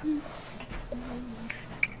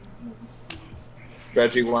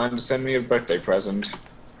 Reggie wanted to send me a birthday present.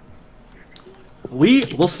 We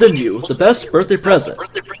will send you the best birthday present.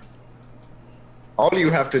 All you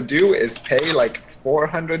have to do is pay like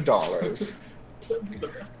 $400.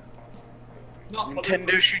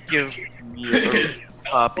 Nintendo should give me a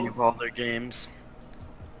copy of all their games.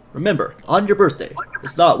 Remember, on your birthday,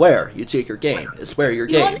 it's not where you take your game, it's where your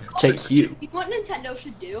game takes you. You know what Nintendo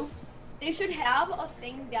should do? They should have a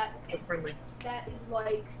thing that Friendly. is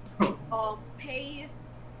like pay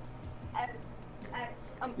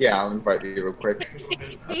X Yeah, I'll invite you real quick.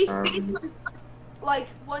 like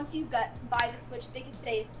once you buy the Switch, they can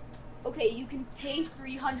say, okay, you can pay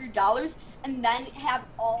 $300 and then have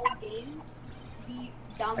all games be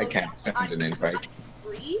downloaded. I can't send an invite.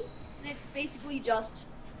 Free, and it's basically just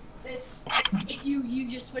if you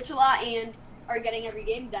use your Switch a lot and are getting every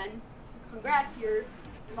game, then congrats, you're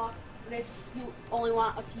not. But if you only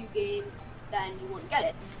want a few games, then you won't get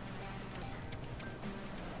it.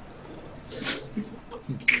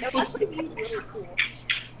 That would be really cool.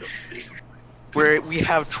 Where we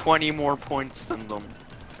have 20 more points than them.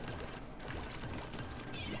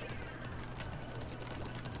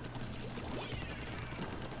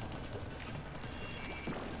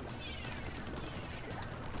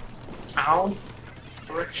 Ow.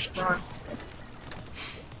 Brick shot.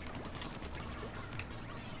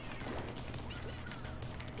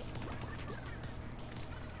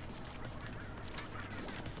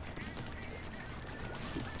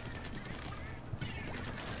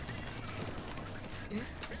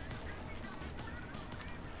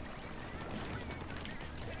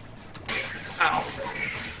 Ow.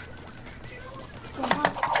 So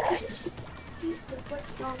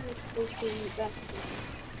what's wrong with taking that?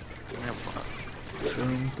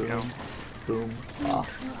 Boom, boom, boom. Ah.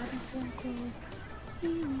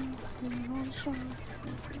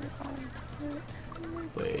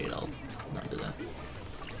 Wait, I'll not do that.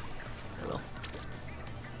 I will.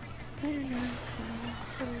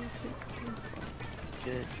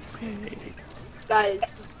 Get paid.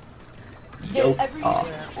 Guys, Yo. every Ah.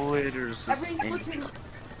 Waiters every is Splatoon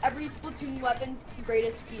every Splatoon weapon's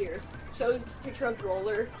greatest fear. Shows a picture of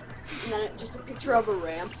roller, and then just a picture of a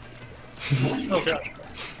ramp. Oh god.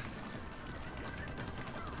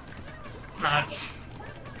 Nah.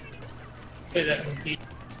 Say that in the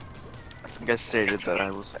I think I stated that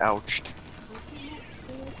I was ouched.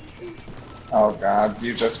 Oh god,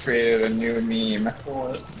 you just created a new meme.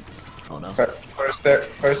 what? Oh no. First there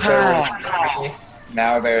was me,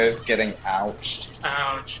 now there's getting ouched.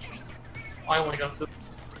 Ouch. I only got the.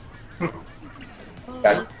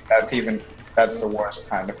 That's the worst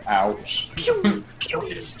kind of ouch.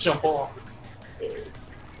 Just jump off.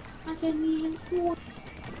 Is no.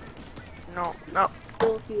 No,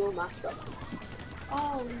 no. Fuel master.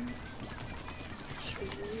 Oh.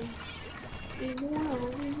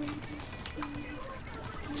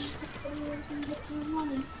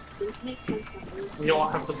 We all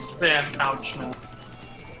have to spam ouch now.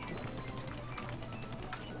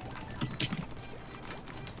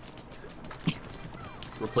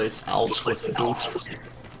 Replace ouch with boots.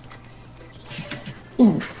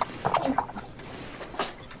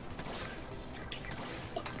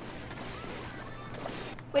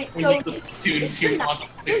 Wait, We so need the two on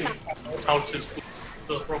faces. Ouch is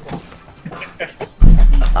the robot.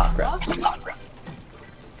 Ah, crap.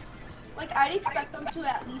 like I'd expect them to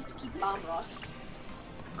at least keep bomb rush.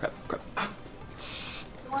 Crap, crap.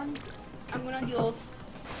 Once I'm gonna deal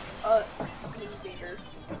with invader.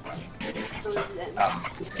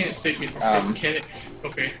 This can't save me from this, can it?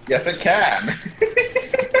 Okay, Yes, it can.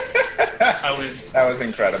 I win. That was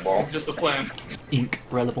incredible. Just a plan.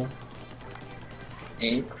 Incredible.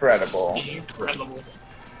 Incredible. Incredible.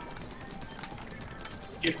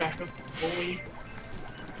 Get back up, holy.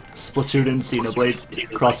 Splatoon and Xenoblade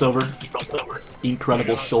crossover.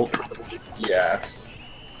 Incredible shulk. Yes.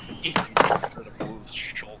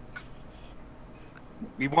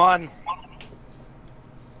 We won!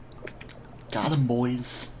 Got 'em,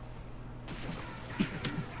 boys.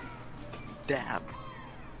 Dab.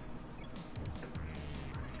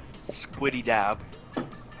 Squiddy dab.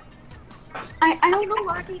 I don't know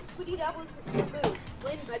why they squiddy that was removed.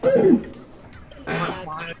 Lynn,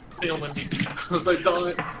 My failing me because I done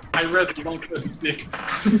it. I read the wrong stick.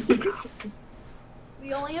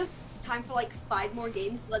 we only have time for like 5 more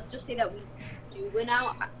games. Let's just say that we do win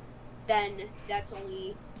out. Then that's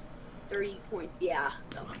only 30 points. Yeah,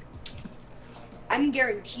 so I'm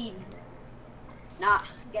guaranteed not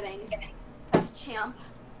getting best champ.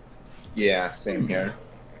 Yeah, same here.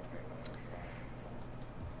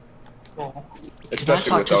 Well, Especially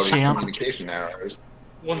talk with to all these Champ? communication errors.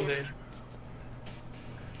 one day.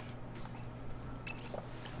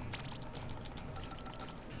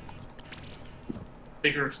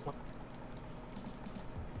 Bigger stuff.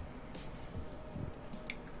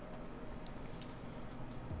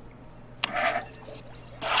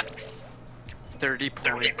 $30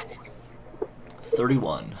 points.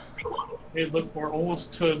 31. Hey, look, we're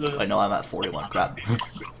almost to the. I know I'm at 41. Crap.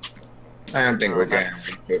 I don't think we're getting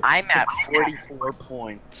it. I'm at 44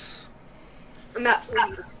 points. I'm at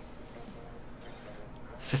 40.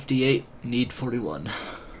 58. Need 41.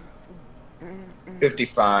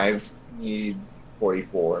 55, need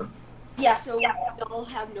 44. Yeah, so we still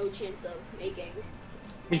have no chance of making.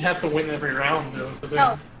 We have to win every round, though. So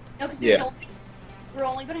No, because Yeah. we're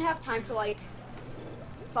only gonna have time for like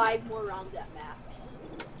 5 more rounds at max.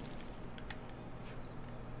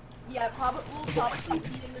 Yeah, we'll probably be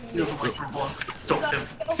in the He middle. doesn't like Roblox. Don't him.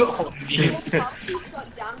 We'll Don't probably him.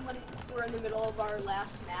 shut down when we're in the middle of our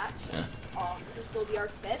last match. Yeah. This will be our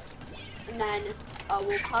 5th, and then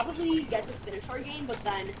we'll probably get to finish our game, but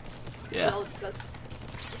then Yeah. we'll just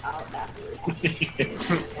out afterwards.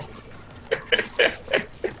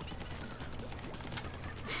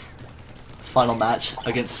 Final match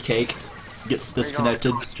against Cake. Gets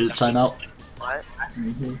disconnected due to timeout. What?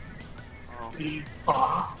 Mm-hmm. Oh, Please.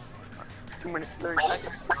 2 minutes 30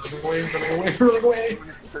 seconds. Run away, run away, run away. 2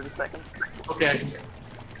 minutes 30 seconds. Okay, I can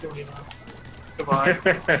kill you now.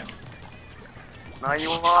 Goodbye. Now you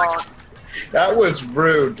lost. That was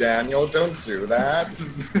rude, Daniel. Don't do that.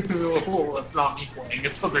 Oh, that's not me playing.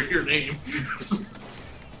 It's under your name.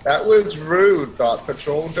 That was rude, Thought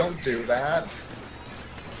Patrol. Don't do that.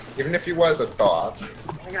 Even if he was a thought.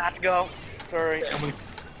 I'm gonna have to go. Sorry. I'm gonna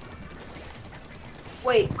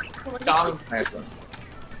Wait, someone got him. Nice one.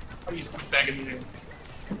 I used to be back in the game.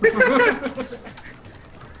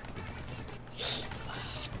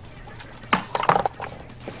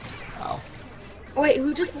 Wow. Wait,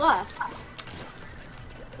 who just left?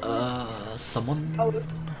 Someone. Oh, it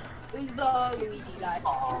was the Luigi guy.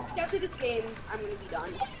 After this game, I'm gonna be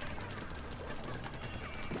done.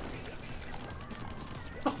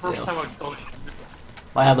 The first Yeah. time I've done it.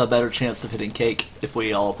 Might have a better chance of hitting Cake if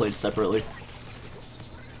we all played separately.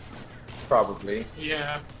 Probably.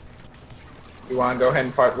 Yeah. You want to go ahead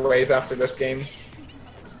and part ways after this game?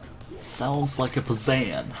 Sounds like a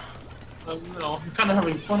Pazan. No, I'm kind of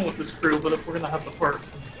having fun with this crew, but if we're gonna have to part,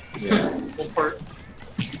 Yeah. we'll part.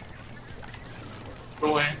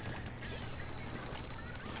 Go away.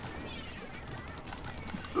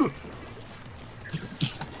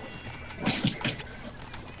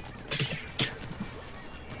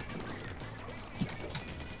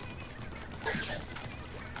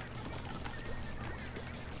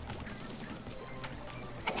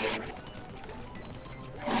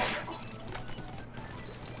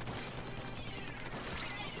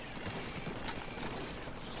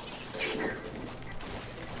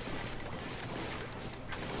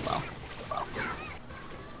 Wow.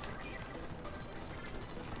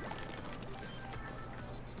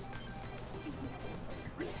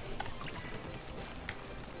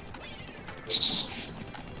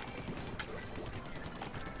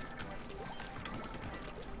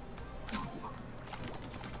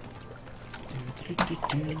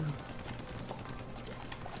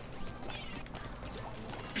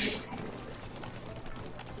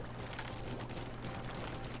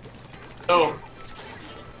 Oh,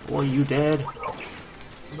 Boy, you dead?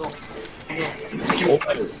 no. No.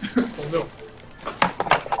 Oh, no.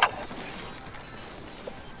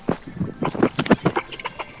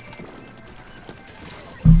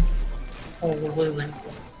 Oh, we're losing.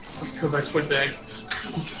 That's because I switched bag.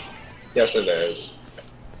 Yes, it is.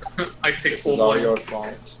 I take This full is all blame. your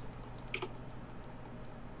fault.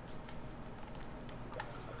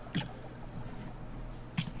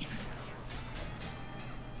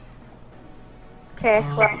 Okay,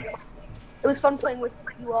 well, it was fun playing with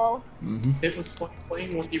you all. Mm-hmm. It was fun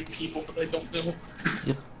playing with you people that I don't know.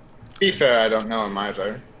 Yep. To be fair, I don't know him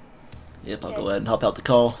either. Yep, I'll go ahead and hop out the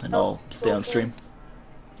call, and I'll stay on stream. Focus.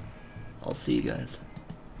 I'll see you guys.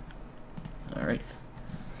 Alright.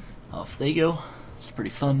 Off they go. It's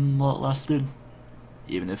pretty fun while it lasted.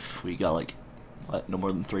 Even if we got like, what, no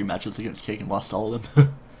more than 3 matches against Cake and lost all of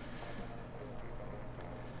them.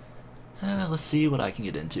 Let's see what I can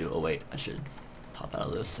get into. Oh wait, I should hop out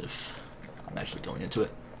of this if I'm actually going into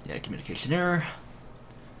it. Yeah, communication error.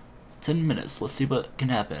 10 minutes, let's see what can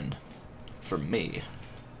happen. For me.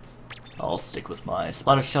 I'll stick with my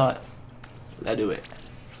spotter shot. Let's do it.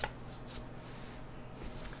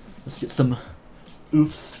 Let's get some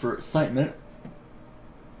oofs for excitement.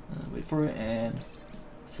 Wait for it, and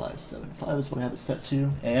 575 is what I have it set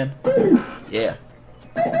to, and yeah.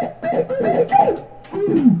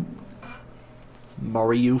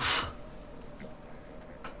 Marioof.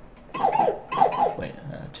 Wait,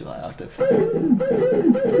 too high octave.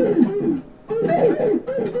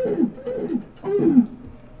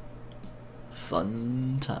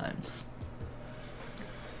 Fun times.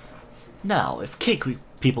 Now, if Cake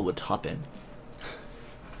people would hop in,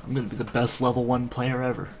 I'm gonna be the best level 1 player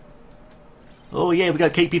ever. Oh yay, we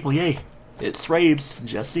got Cake people, yay! It's Raves,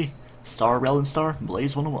 Jesse, Star, Rel, Star,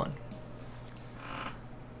 Blaze 101.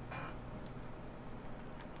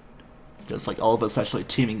 Just like all of us actually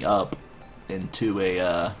teaming up into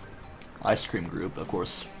a ice cream group. Of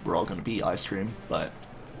course, we're all gonna be ice cream, but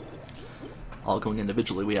all going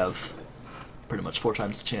individually, we have pretty much 4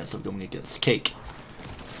 times the chance of going against Cake.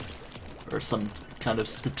 Or some kind of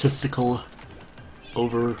statistical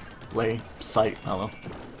overlay site, I don't know.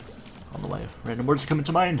 On the way. Random words are coming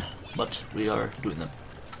to mind, but we are doing them.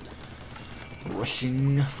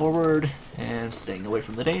 Rushing forward and staying away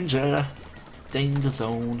from the danger. Danger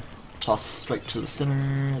zone. Toss straight to the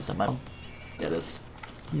center. Is that my one? Yeah, it is.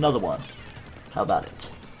 Another one. How about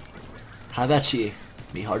it? How about you,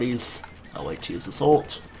 me hearties? I'll wait to use this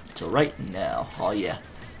ult till right now. Oh yeah.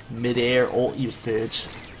 Mid-air ult usage.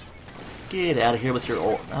 Get out of here with your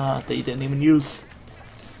ult that you didn't even use.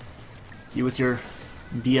 You with your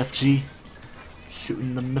BFG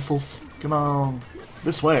shooting the missiles. Come on.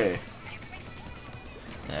 This way.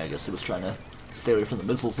 Yeah, I guess he was trying to stay away from the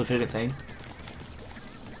missiles if anything.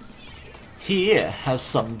 Here, have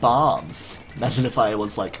some bombs. Imagine if I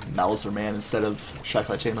was like Mauser Man instead of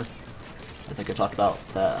TryclydeTamer. I think I talked about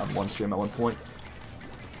that on one stream at one point.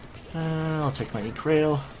 I'll take my ink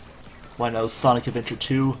rail. Why no Sonic Adventure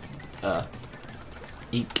 2?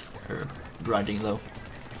 Ink, or grinding though.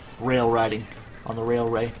 Rail riding on the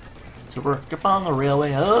railway. So we're up on the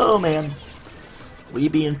railway. Oh man! We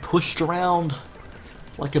being pushed around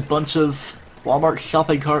like a bunch of Walmart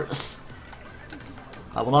shopping carts.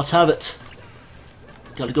 I will not have it.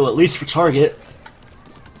 Gotta go at least for Target.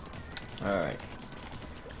 Alright.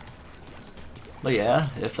 But yeah,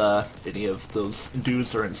 if any of those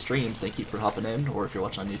dudes are in stream, thank you for hopping in, or if you're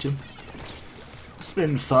watching on YouTube. It's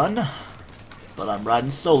been fun, but I'm riding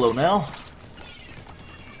solo now.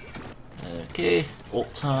 Okay,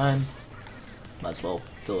 ult time. Might as well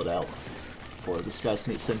fill it out before this guy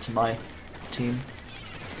sneaks into my team.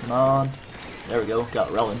 Come on. There we go, got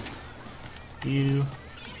Relin. You.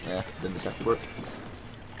 Didn't exactly work.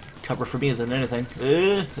 Cover for me than anything.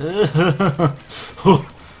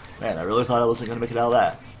 Man, I really thought I wasn't going to make it out of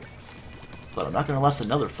that. But I'm not going to last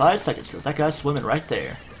another 5 seconds because that guy's swimming right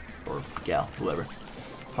there. Or gal, whoever.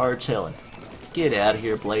 Hard-tailing. Get out of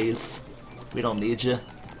here, Blaze. We don't need you.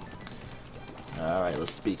 Alright,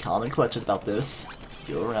 let's be calm and collected about this.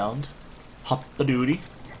 Go around. Hop-a-doody.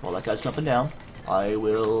 While that guy's jumping down, I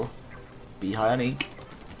will be high on ink.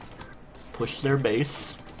 Push their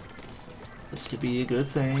base. This could be a good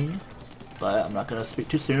thing. But I'm not going to speak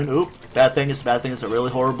too soon. Oop, bad thing is bad thing. It's a really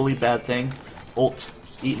horribly bad thing. Ult.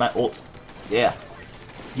 Eat my ult. Yeah.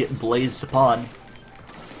 Getting blazed upon.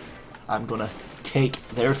 I'm going to take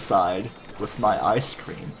their side with my ice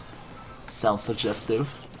cream. Sounds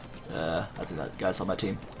suggestive. I think that guy's on my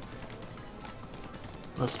team.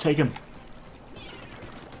 Let's take him.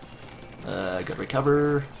 Gotta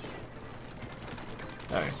recover.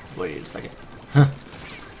 Alright, wait a second.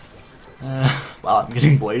 Wow, I'm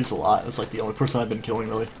getting blazed a lot. It's like the only person I've been killing,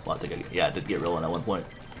 really. Well, I think I did get Rillin at one point.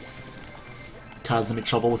 Causing me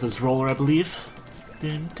trouble with his roller, I believe.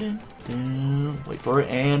 Dun, dun, dun. Wait for it,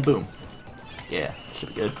 and boom. Yeah, should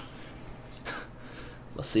be good.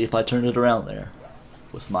 Let's see if I turn it around there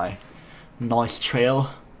with my nice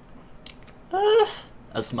trail.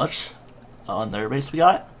 As much on their base we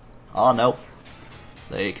got. Oh, no.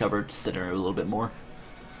 They covered center a little bit more.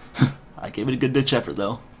 I gave it a good ditch effort,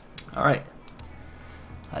 though. Alright.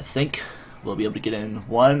 I think we'll be able to get in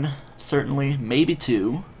 1, certainly, maybe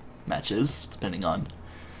 2 matches, depending on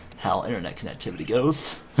how internet connectivity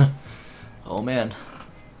goes. Oh man.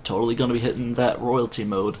 Totally gonna be hitting that royalty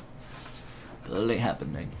mode. But it ain't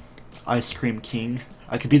happening. Ice Cream King.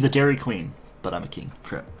 I could be the Dairy Queen, but I'm a king.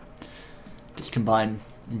 Crap. Just combine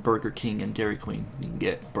Burger King and Dairy Queen. You can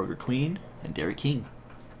get Burger Queen and Dairy King.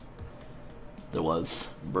 There was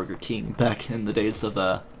Burger King back in the days of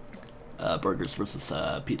burgers versus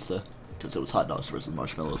pizza, because it was hot dogs versus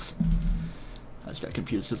marshmallows. I just got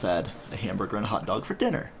confused because I had a hamburger and a hot dog for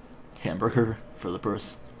dinner. Hamburger for the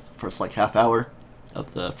first like half hour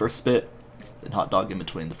of the first bit, then hot dog in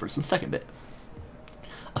between the first and second bit.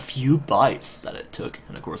 A few bites that it took,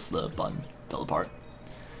 and of course the bun fell apart.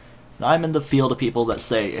 Now I'm in the field of people that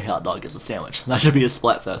say a hot dog is a sandwich. That should be a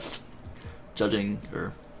Splatfest. Judging,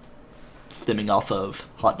 or stemming off of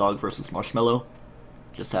hot dog versus marshmallow,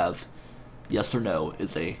 just have yes or no,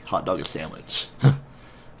 is a hot dog a sandwich?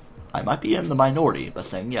 I might be in the minority by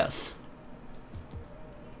saying yes.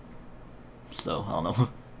 So, I don't know.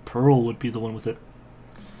 Pearl would be the one with it.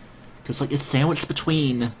 Because, like, it's sandwiched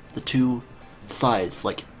between the two sides.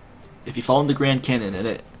 Like, if you fall in the Grand Canyon and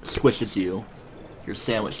it squishes you, you're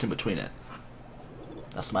sandwiched in between it.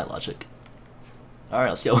 That's my logic. Alright,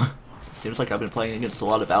 let's go. Seems like I've been playing against a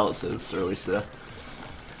lot of Alice's, or at least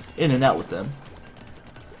in and out with them.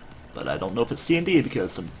 But I don't know if it's C&D,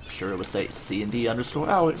 because I'm sure it would say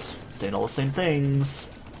C&D_Alex, saying all the same things.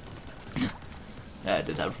 Yeah, I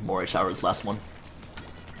did have more H-Hours last one.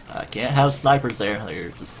 I can't have snipers there, they're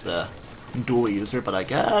just dual user, but I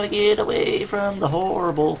gotta get away from the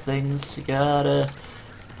horrible things. You gotta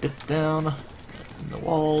dip down in the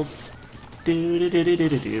walls.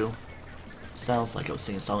 Do-do-do-do-do-do-do. Sounds like I was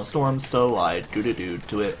singing Song of Storm, so I do-do-do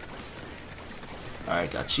to it.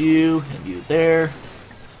 Alright, got you, and you there.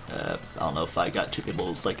 I don't know if I got 2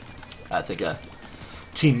 people, it's like, I think a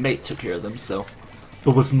teammate took care of them, so.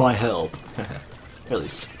 But with my help. Or at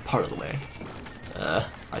least part of the way.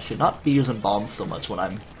 I should not be using bombs so much when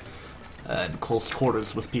I'm in close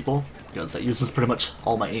quarters with people, because that uses pretty much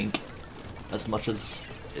all my ink, as much as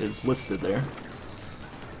is listed there.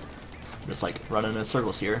 I'm just like running in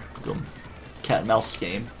circles here, doing cat and mouse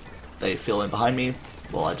game. They fill in behind me,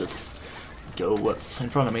 while I just go what's in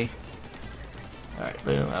front of me. Alright,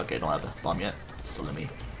 boom. Okay, don't have a bomb yet, so let me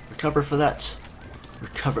recover for that.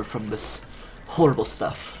 Recover from this horrible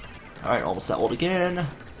stuff. Alright, almost at ult again.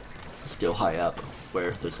 Let's go high up,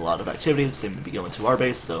 where there's a lot of activity that seem to be going to our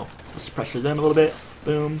base, so let's pressure them a little bit.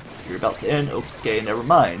 Boom. You're about to end. Okay, never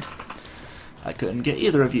mind. I couldn't get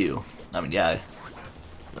either of you. I mean, yeah,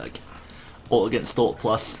 like, ult against ult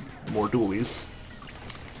plus more dualies.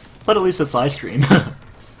 But at least it's ice cream.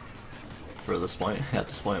 For this point. At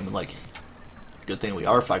this point, I'm like, good thing we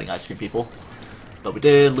are fighting ice cream people. But we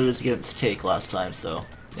did lose against Cake last time, so,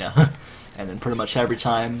 yeah. And then pretty much every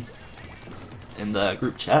time in the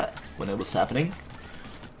group chat when it was happening,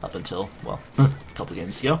 up until, well, a couple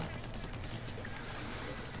games ago.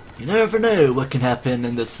 You never know what can happen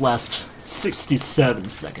in this last 67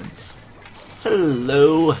 seconds.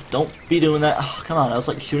 Hello, don't be doing that. Oh, come on, I was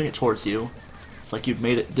like shooting it towards you. It's like you've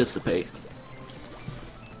made it dissipate.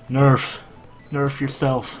 Nerf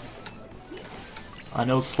yourself. I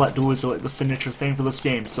know Splat duels are like the signature thing for this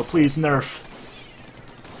game, so please nerf.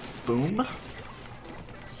 Boom.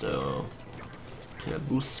 So,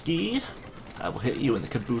 Kabuski. I will hit you in the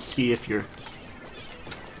Kabuski if your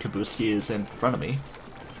Kabuski is in front of me.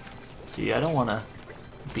 See, I don't want to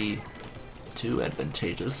be too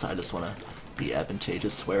advantageous. I just want to be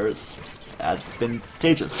advantageous where it's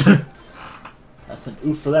advantageous. That's an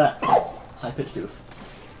oof for that. High-pitched oof.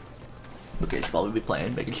 Okay, should probably be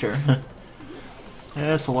playing, making sure.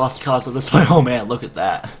 Yeah, it's a lost cause at this point. Oh man, look at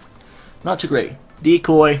that. Not too great.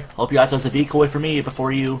 Decoy. Hope you act as a decoy for me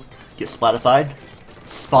before you get Spotified.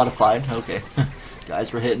 Spotified, okay.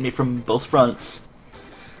 Guys were hitting me from both fronts.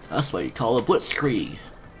 That's what you call a blitzkrieg.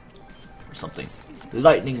 Or something.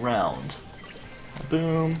 Lightning round.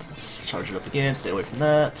 Boom. Let's charge it up again, stay away from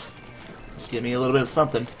that. Let's give me a little bit of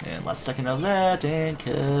something. And last second of that, and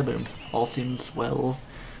kaboom. All seems well,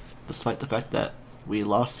 despite the fact that we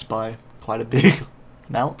lost by quite a big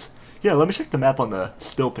amount. Yeah, let me check the map on the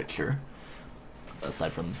still picture.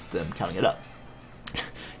 Aside from them counting it up.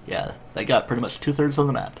 Yeah, they got pretty much 2/3 of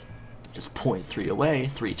the map. Just 0.3 away,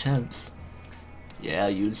 3/10. Yeah,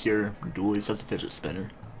 use your dualies as a fidget spinner.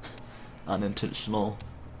 Unintentional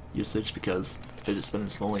usage because fidget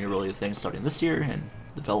spinners were only really a thing starting this year, and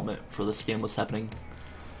development for this game was happening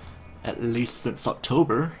at least since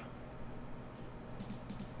October.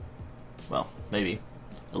 Well, maybe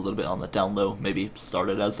a little bit on the down low. Maybe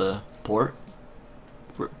started as a port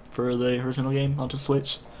for the original game onto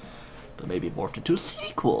Switch, but maybe morphed into a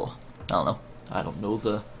sequel. I don't know. I don't know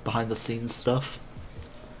the behind the scenes stuff.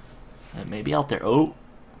 And maybe out there. Oh,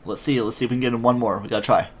 let's see if we can get in one more. We gotta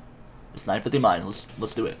try. It's 9:59.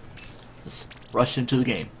 Let's do it. Let's rush into the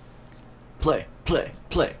game. Play.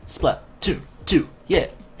 Splatoon 2. Yeah.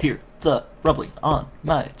 Hear the rumbling on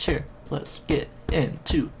my chair. Let's get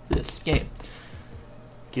into this game.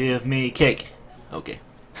 Give me cake. Okay.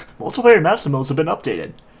 Multiplayer maps and modes have been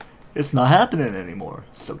updated. It's not happening anymore,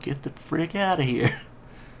 so get the frick out of here.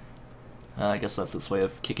 I guess that's this way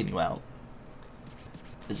of kicking you out.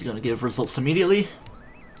 Is it going to give results immediately?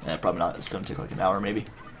 Probably not. It's going to take like an hour maybe.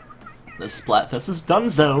 The Splatfest is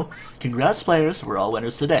donezo. Congrats players, we're all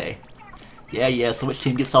winners today. Yeah, so which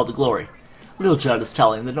team gets all the glory? Lil Judd is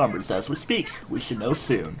tallying the numbers as we speak. We should know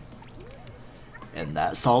soon. And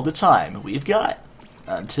that's all the time we've got.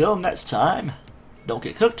 Until next time, don't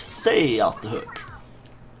get cooked, stay off the hook.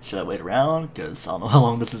 Should I wait around? Because I don't know how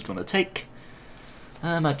long this is going to take.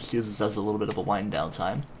 I might just use this as a little bit of a wind down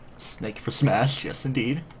time. Snake for Smash, yes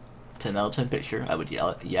indeed. 10 out of 10 picture, I would yell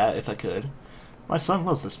it, yeah if I could. My son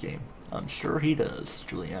loves this game. I'm sure he does,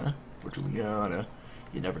 Juliana. Or Juliana.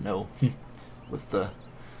 You never know. With the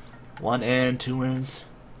 1 and 2 ends.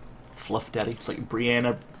 Fluff Daddy. It's like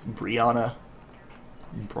Brianna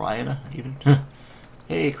even.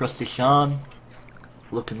 Hey, Krusty Sean.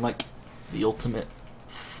 Looking like the ultimate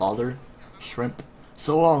father shrimp.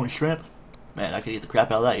 So long, shrimp. Man, I could eat the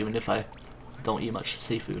crap out of that even if I don't eat much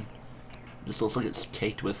seafood. It just looks like it's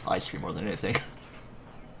caked with ice cream more than anything.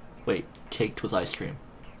 Wait, caked with ice cream.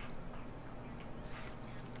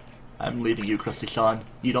 I'm leaving you, Krusty Sean.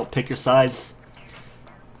 You don't pick your size.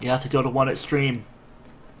 You have to go to one extreme.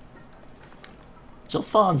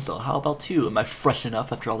 Jalfonso, how about you? Am I fresh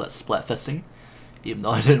enough after all that splatfesting? Even though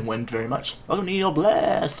I didn't win very much. Welcome to your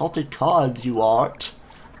blast, salted cod, you art.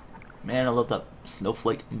 Man, I love that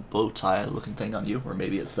snowflake bow tie looking thing on you. Or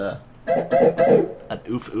maybe it's an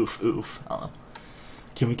oof. I don't know.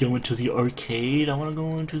 Can we go into the arcade? I want to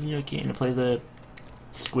go into the arcade and play the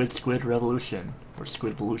Squid Revolution. Or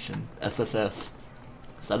Squidvolution. SSS.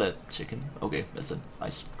 Is that a chicken? Okay, that's an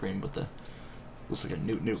ice cream with the... Looks like a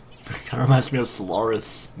newt. Kind of reminds me of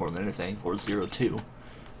Solaris more than anything. Or 02.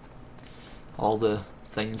 All the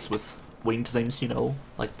things with winged things, you know,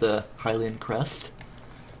 like the Hylian crest,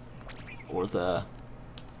 or the,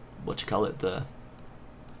 the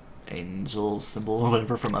angel symbol or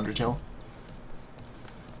whatever from Undertale.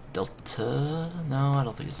 Delta? No, I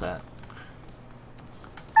don't think it's that.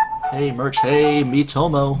 Hey, merch, hey,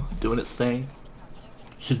 Mitomo, doing its thing.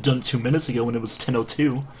 Should've done it 2 minutes ago when it was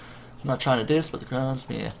 10:02. I'm not trying to diss, but the crowds,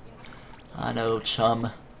 yeah. I know,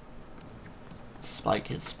 chum. Spike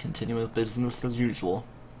is continuing with business as usual.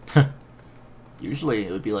 Usually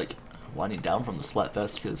it would be like winding down from the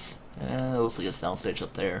Splatfest because it looks like a soundstage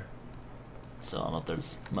up there. So I don't know if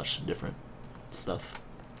there's much different. stuff.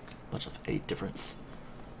 Bunch of 8 difference.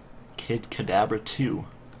 Kid Cadabra 2.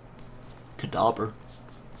 Cadabra.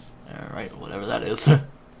 Alright, whatever that is.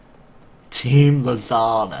 Team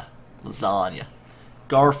Lasagna. Lasagna.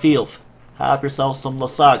 Garfield, have yourself some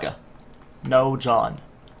Lasaga. No, John.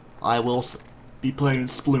 I will be playing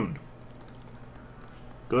Sploon.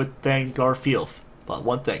 Good thing, Garfield. But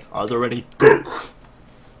one thing, are there any ghosts?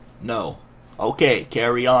 No. Okay,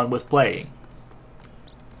 carry on with playing.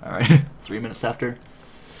 Alright, 3 minutes after.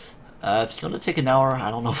 If it's gonna take an hour, I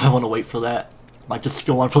don't know if I want to wait for that. Might just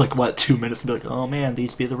go on for like, what, 2 minutes and be like, oh man,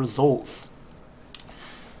 these be the results.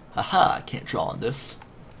 Haha, I can't draw on this.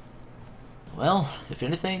 Well, if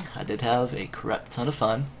anything, I did have a crap ton of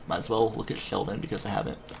fun. Might as well look at Sheldon because I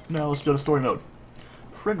haven't. Now let's go to story mode.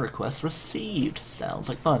 Friend request received. Sounds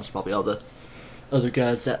like fun. It's probably all the other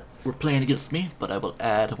guys that were playing against me, but I will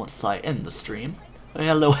add once I end the stream.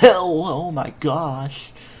 Hello, hell! Oh my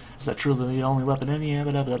gosh! Is that truly the only weapon in here?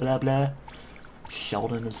 Blah blah blah blah.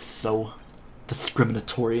 Sheldon is so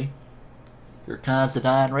discriminatory. Your kind's a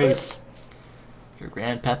dying race. Your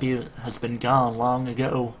grandpappy has been gone long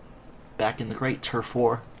ago. Back in the Great Turf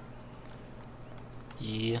War.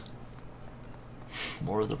 Yeah.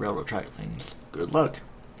 More of the railroad track things. Good luck.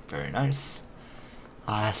 Very nice.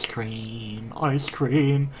 Ice cream, ice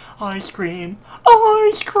cream, ice cream,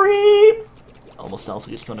 ice cream! Almost sounds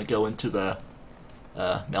like it's gonna go into the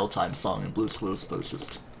Mailtime song in Blue's Clues, but it's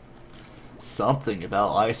just something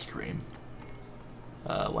about ice cream.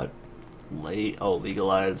 What?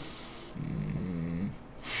 Legalize.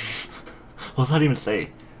 What does that even say?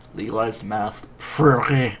 Legalize math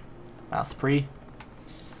pre. Math pre?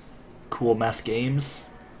 Cool math games?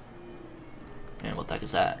 Man, what the heck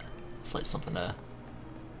is that? It's like something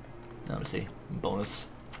let me see. Bonus.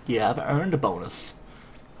 Yeah, I've earned a bonus.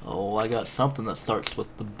 Oh, I got something that starts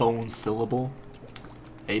with the bone syllable.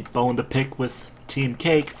 A bone to pick with Team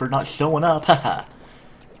Cake for not showing up. Haha.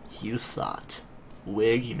 You thought.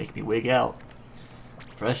 Wig, you make me wig out.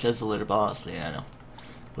 Fresh as a litter boss. Yeah, I know.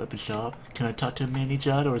 Weapon shop. Can I talk to Manny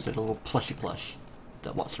Judd, or is it a little plushy plush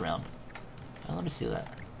that walks around? Let me see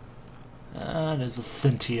that. It is a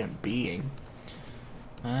sentient being.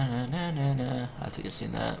 I think I've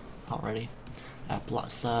seen that already. Apple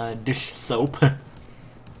outside dish soap.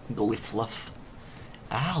 Goalie fluff.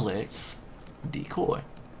 Alex. Decoy.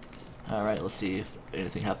 Alright, let's see if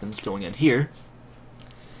anything happens going in here.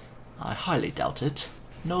 I highly doubt it.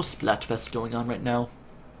 No Splatfest going on right now.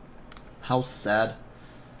 How sad.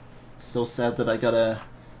 So sad that I gotta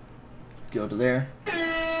go to there.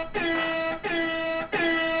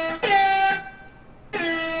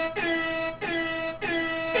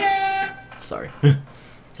 Sorry.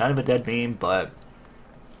 Kind of a dead meme, but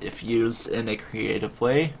if used in a creative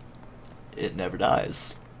way, it never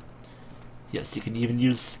dies. Yes, you can even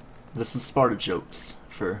use this is Sparta jokes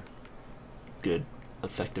for good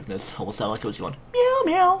effectiveness. Almost sounded like I was going meow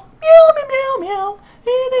meow meow meow meow meow. It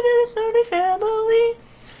is only family.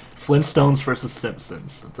 Flintstones versus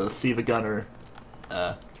Simpsons. The Siva Gunner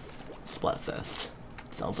Splatfest.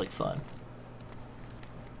 Sounds like fun.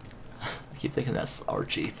 I keep thinking that's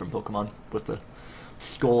Archie from Pokemon with the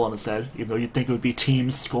skull on his head, even though you'd think it would be Team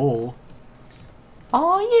Skull.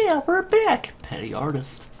 Oh yeah, we're back! Petty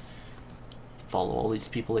artist. Follow all these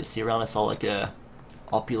people they see around. I saw like a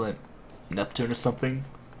opulent Neptune or something,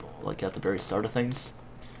 like at the very start of things.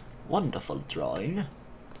 Wonderful drawing.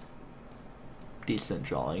 Decent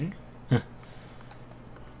drawing.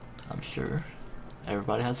 I'm sure.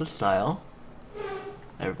 Everybody has their style.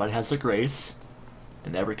 Everybody has their grace.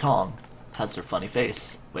 And every Kong has their funny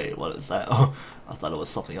face. Wait, what is that? Oh, I thought it was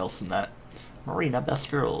something else than that. Marina, best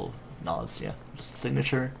girl. Nas, yeah. Just a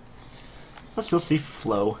signature. Let's go see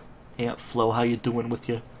Flo. Aunt Flo, how you doing with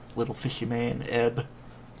your little fishy man, Eb?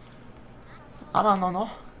 I don't know.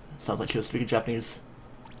 Sounds like she was speaking Japanese.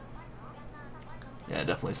 Yeah, it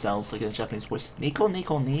definitely sounds like a Japanese voice. Nico,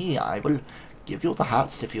 Nico, ni. I will give you the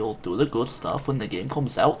hats if you'll do the good stuff when the game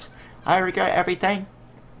comes out. I regret everything.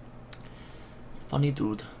 Funny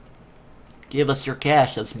dude. Give us your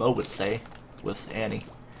cash, as Mo would say, with Annie.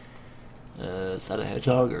 Is that a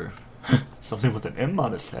hedgehog or something with an M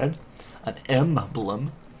on his head? An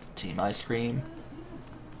emblem. Team Ice Cream.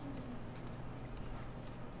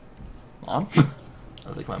 Mom?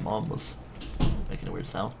 I think my mom was making a weird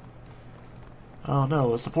sound. Oh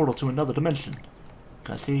no, it's a portal to another dimension.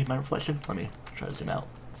 Can I see my reflection? Let me try to zoom out.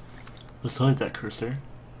 Beside that cursor.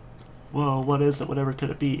 Whoa, what is it? Whatever could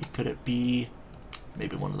it be? Could it be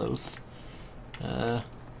maybe one of those? Could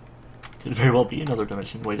very well be another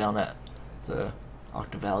dimension way down at the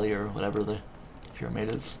Octa Valley or whatever the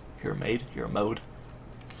pyramid is. Pyramid? Mode.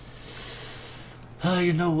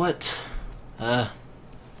 You know what? Yeah,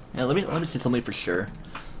 let me see something for sure.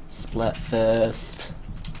 Splatfest.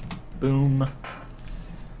 Boom.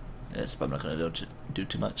 Yes, but I'm not gonna do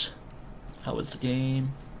too much. How was the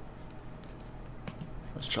game?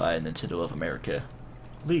 Let's try Nintendo of America.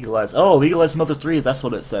 Legalize. Oh, legalize Mother 3. That's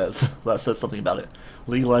what it says. That says something about it.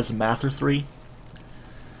 Legalize Mather 3.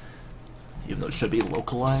 Even though it should be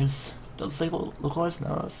localize. Does it say localize?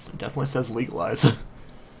 No, it definitely says legalize.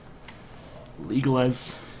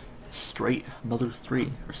 Legalize straight Mother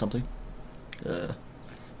 3 or something.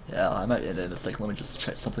 Yeah, I might end it in a second. Let me just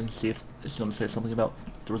check something, see if it's going to say something about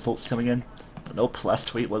the results coming in. But nope, last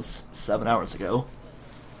tweet was 7 hours ago.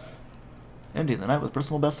 Ending the night with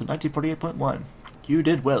personal best of 1948.1. You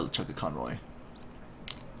did well, Chucka Conroy.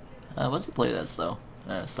 What's he played as, though?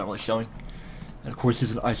 It's not really showing. And of course,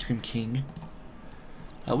 he's an Ice Cream King.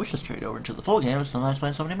 I wish this carried over into the full game. It's so nice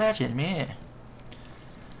playing so many matches, man.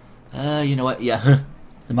 You know what? Yeah.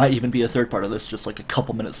 There might even be a third part of this, just like a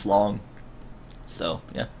couple minutes long. So,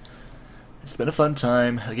 yeah. It's been a fun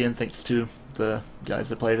time. Again, thanks to the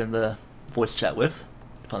guys I played in the voice chat with.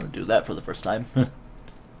 Fun to do that for the first time.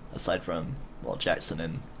 Aside from, well, Jackson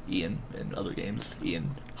and Ian in other games.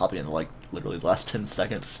 Ian hopping in like literally the last 10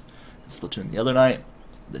 seconds in Splatoon the other night.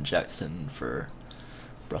 Then Jackson for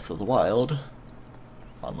Breath of the Wild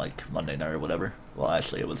on like Monday night or whatever. Well,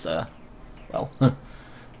 actually it was, well,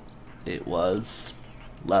 it was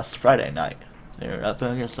last Friday night. They're up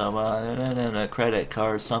against someone and a credit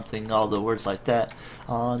card, something, all the words like that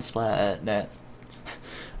on Splatnet.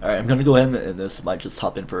 Alright, I'm gonna go ahead and end this. I might just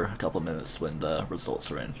hop in for a couple minutes when the results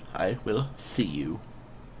are in. I will see you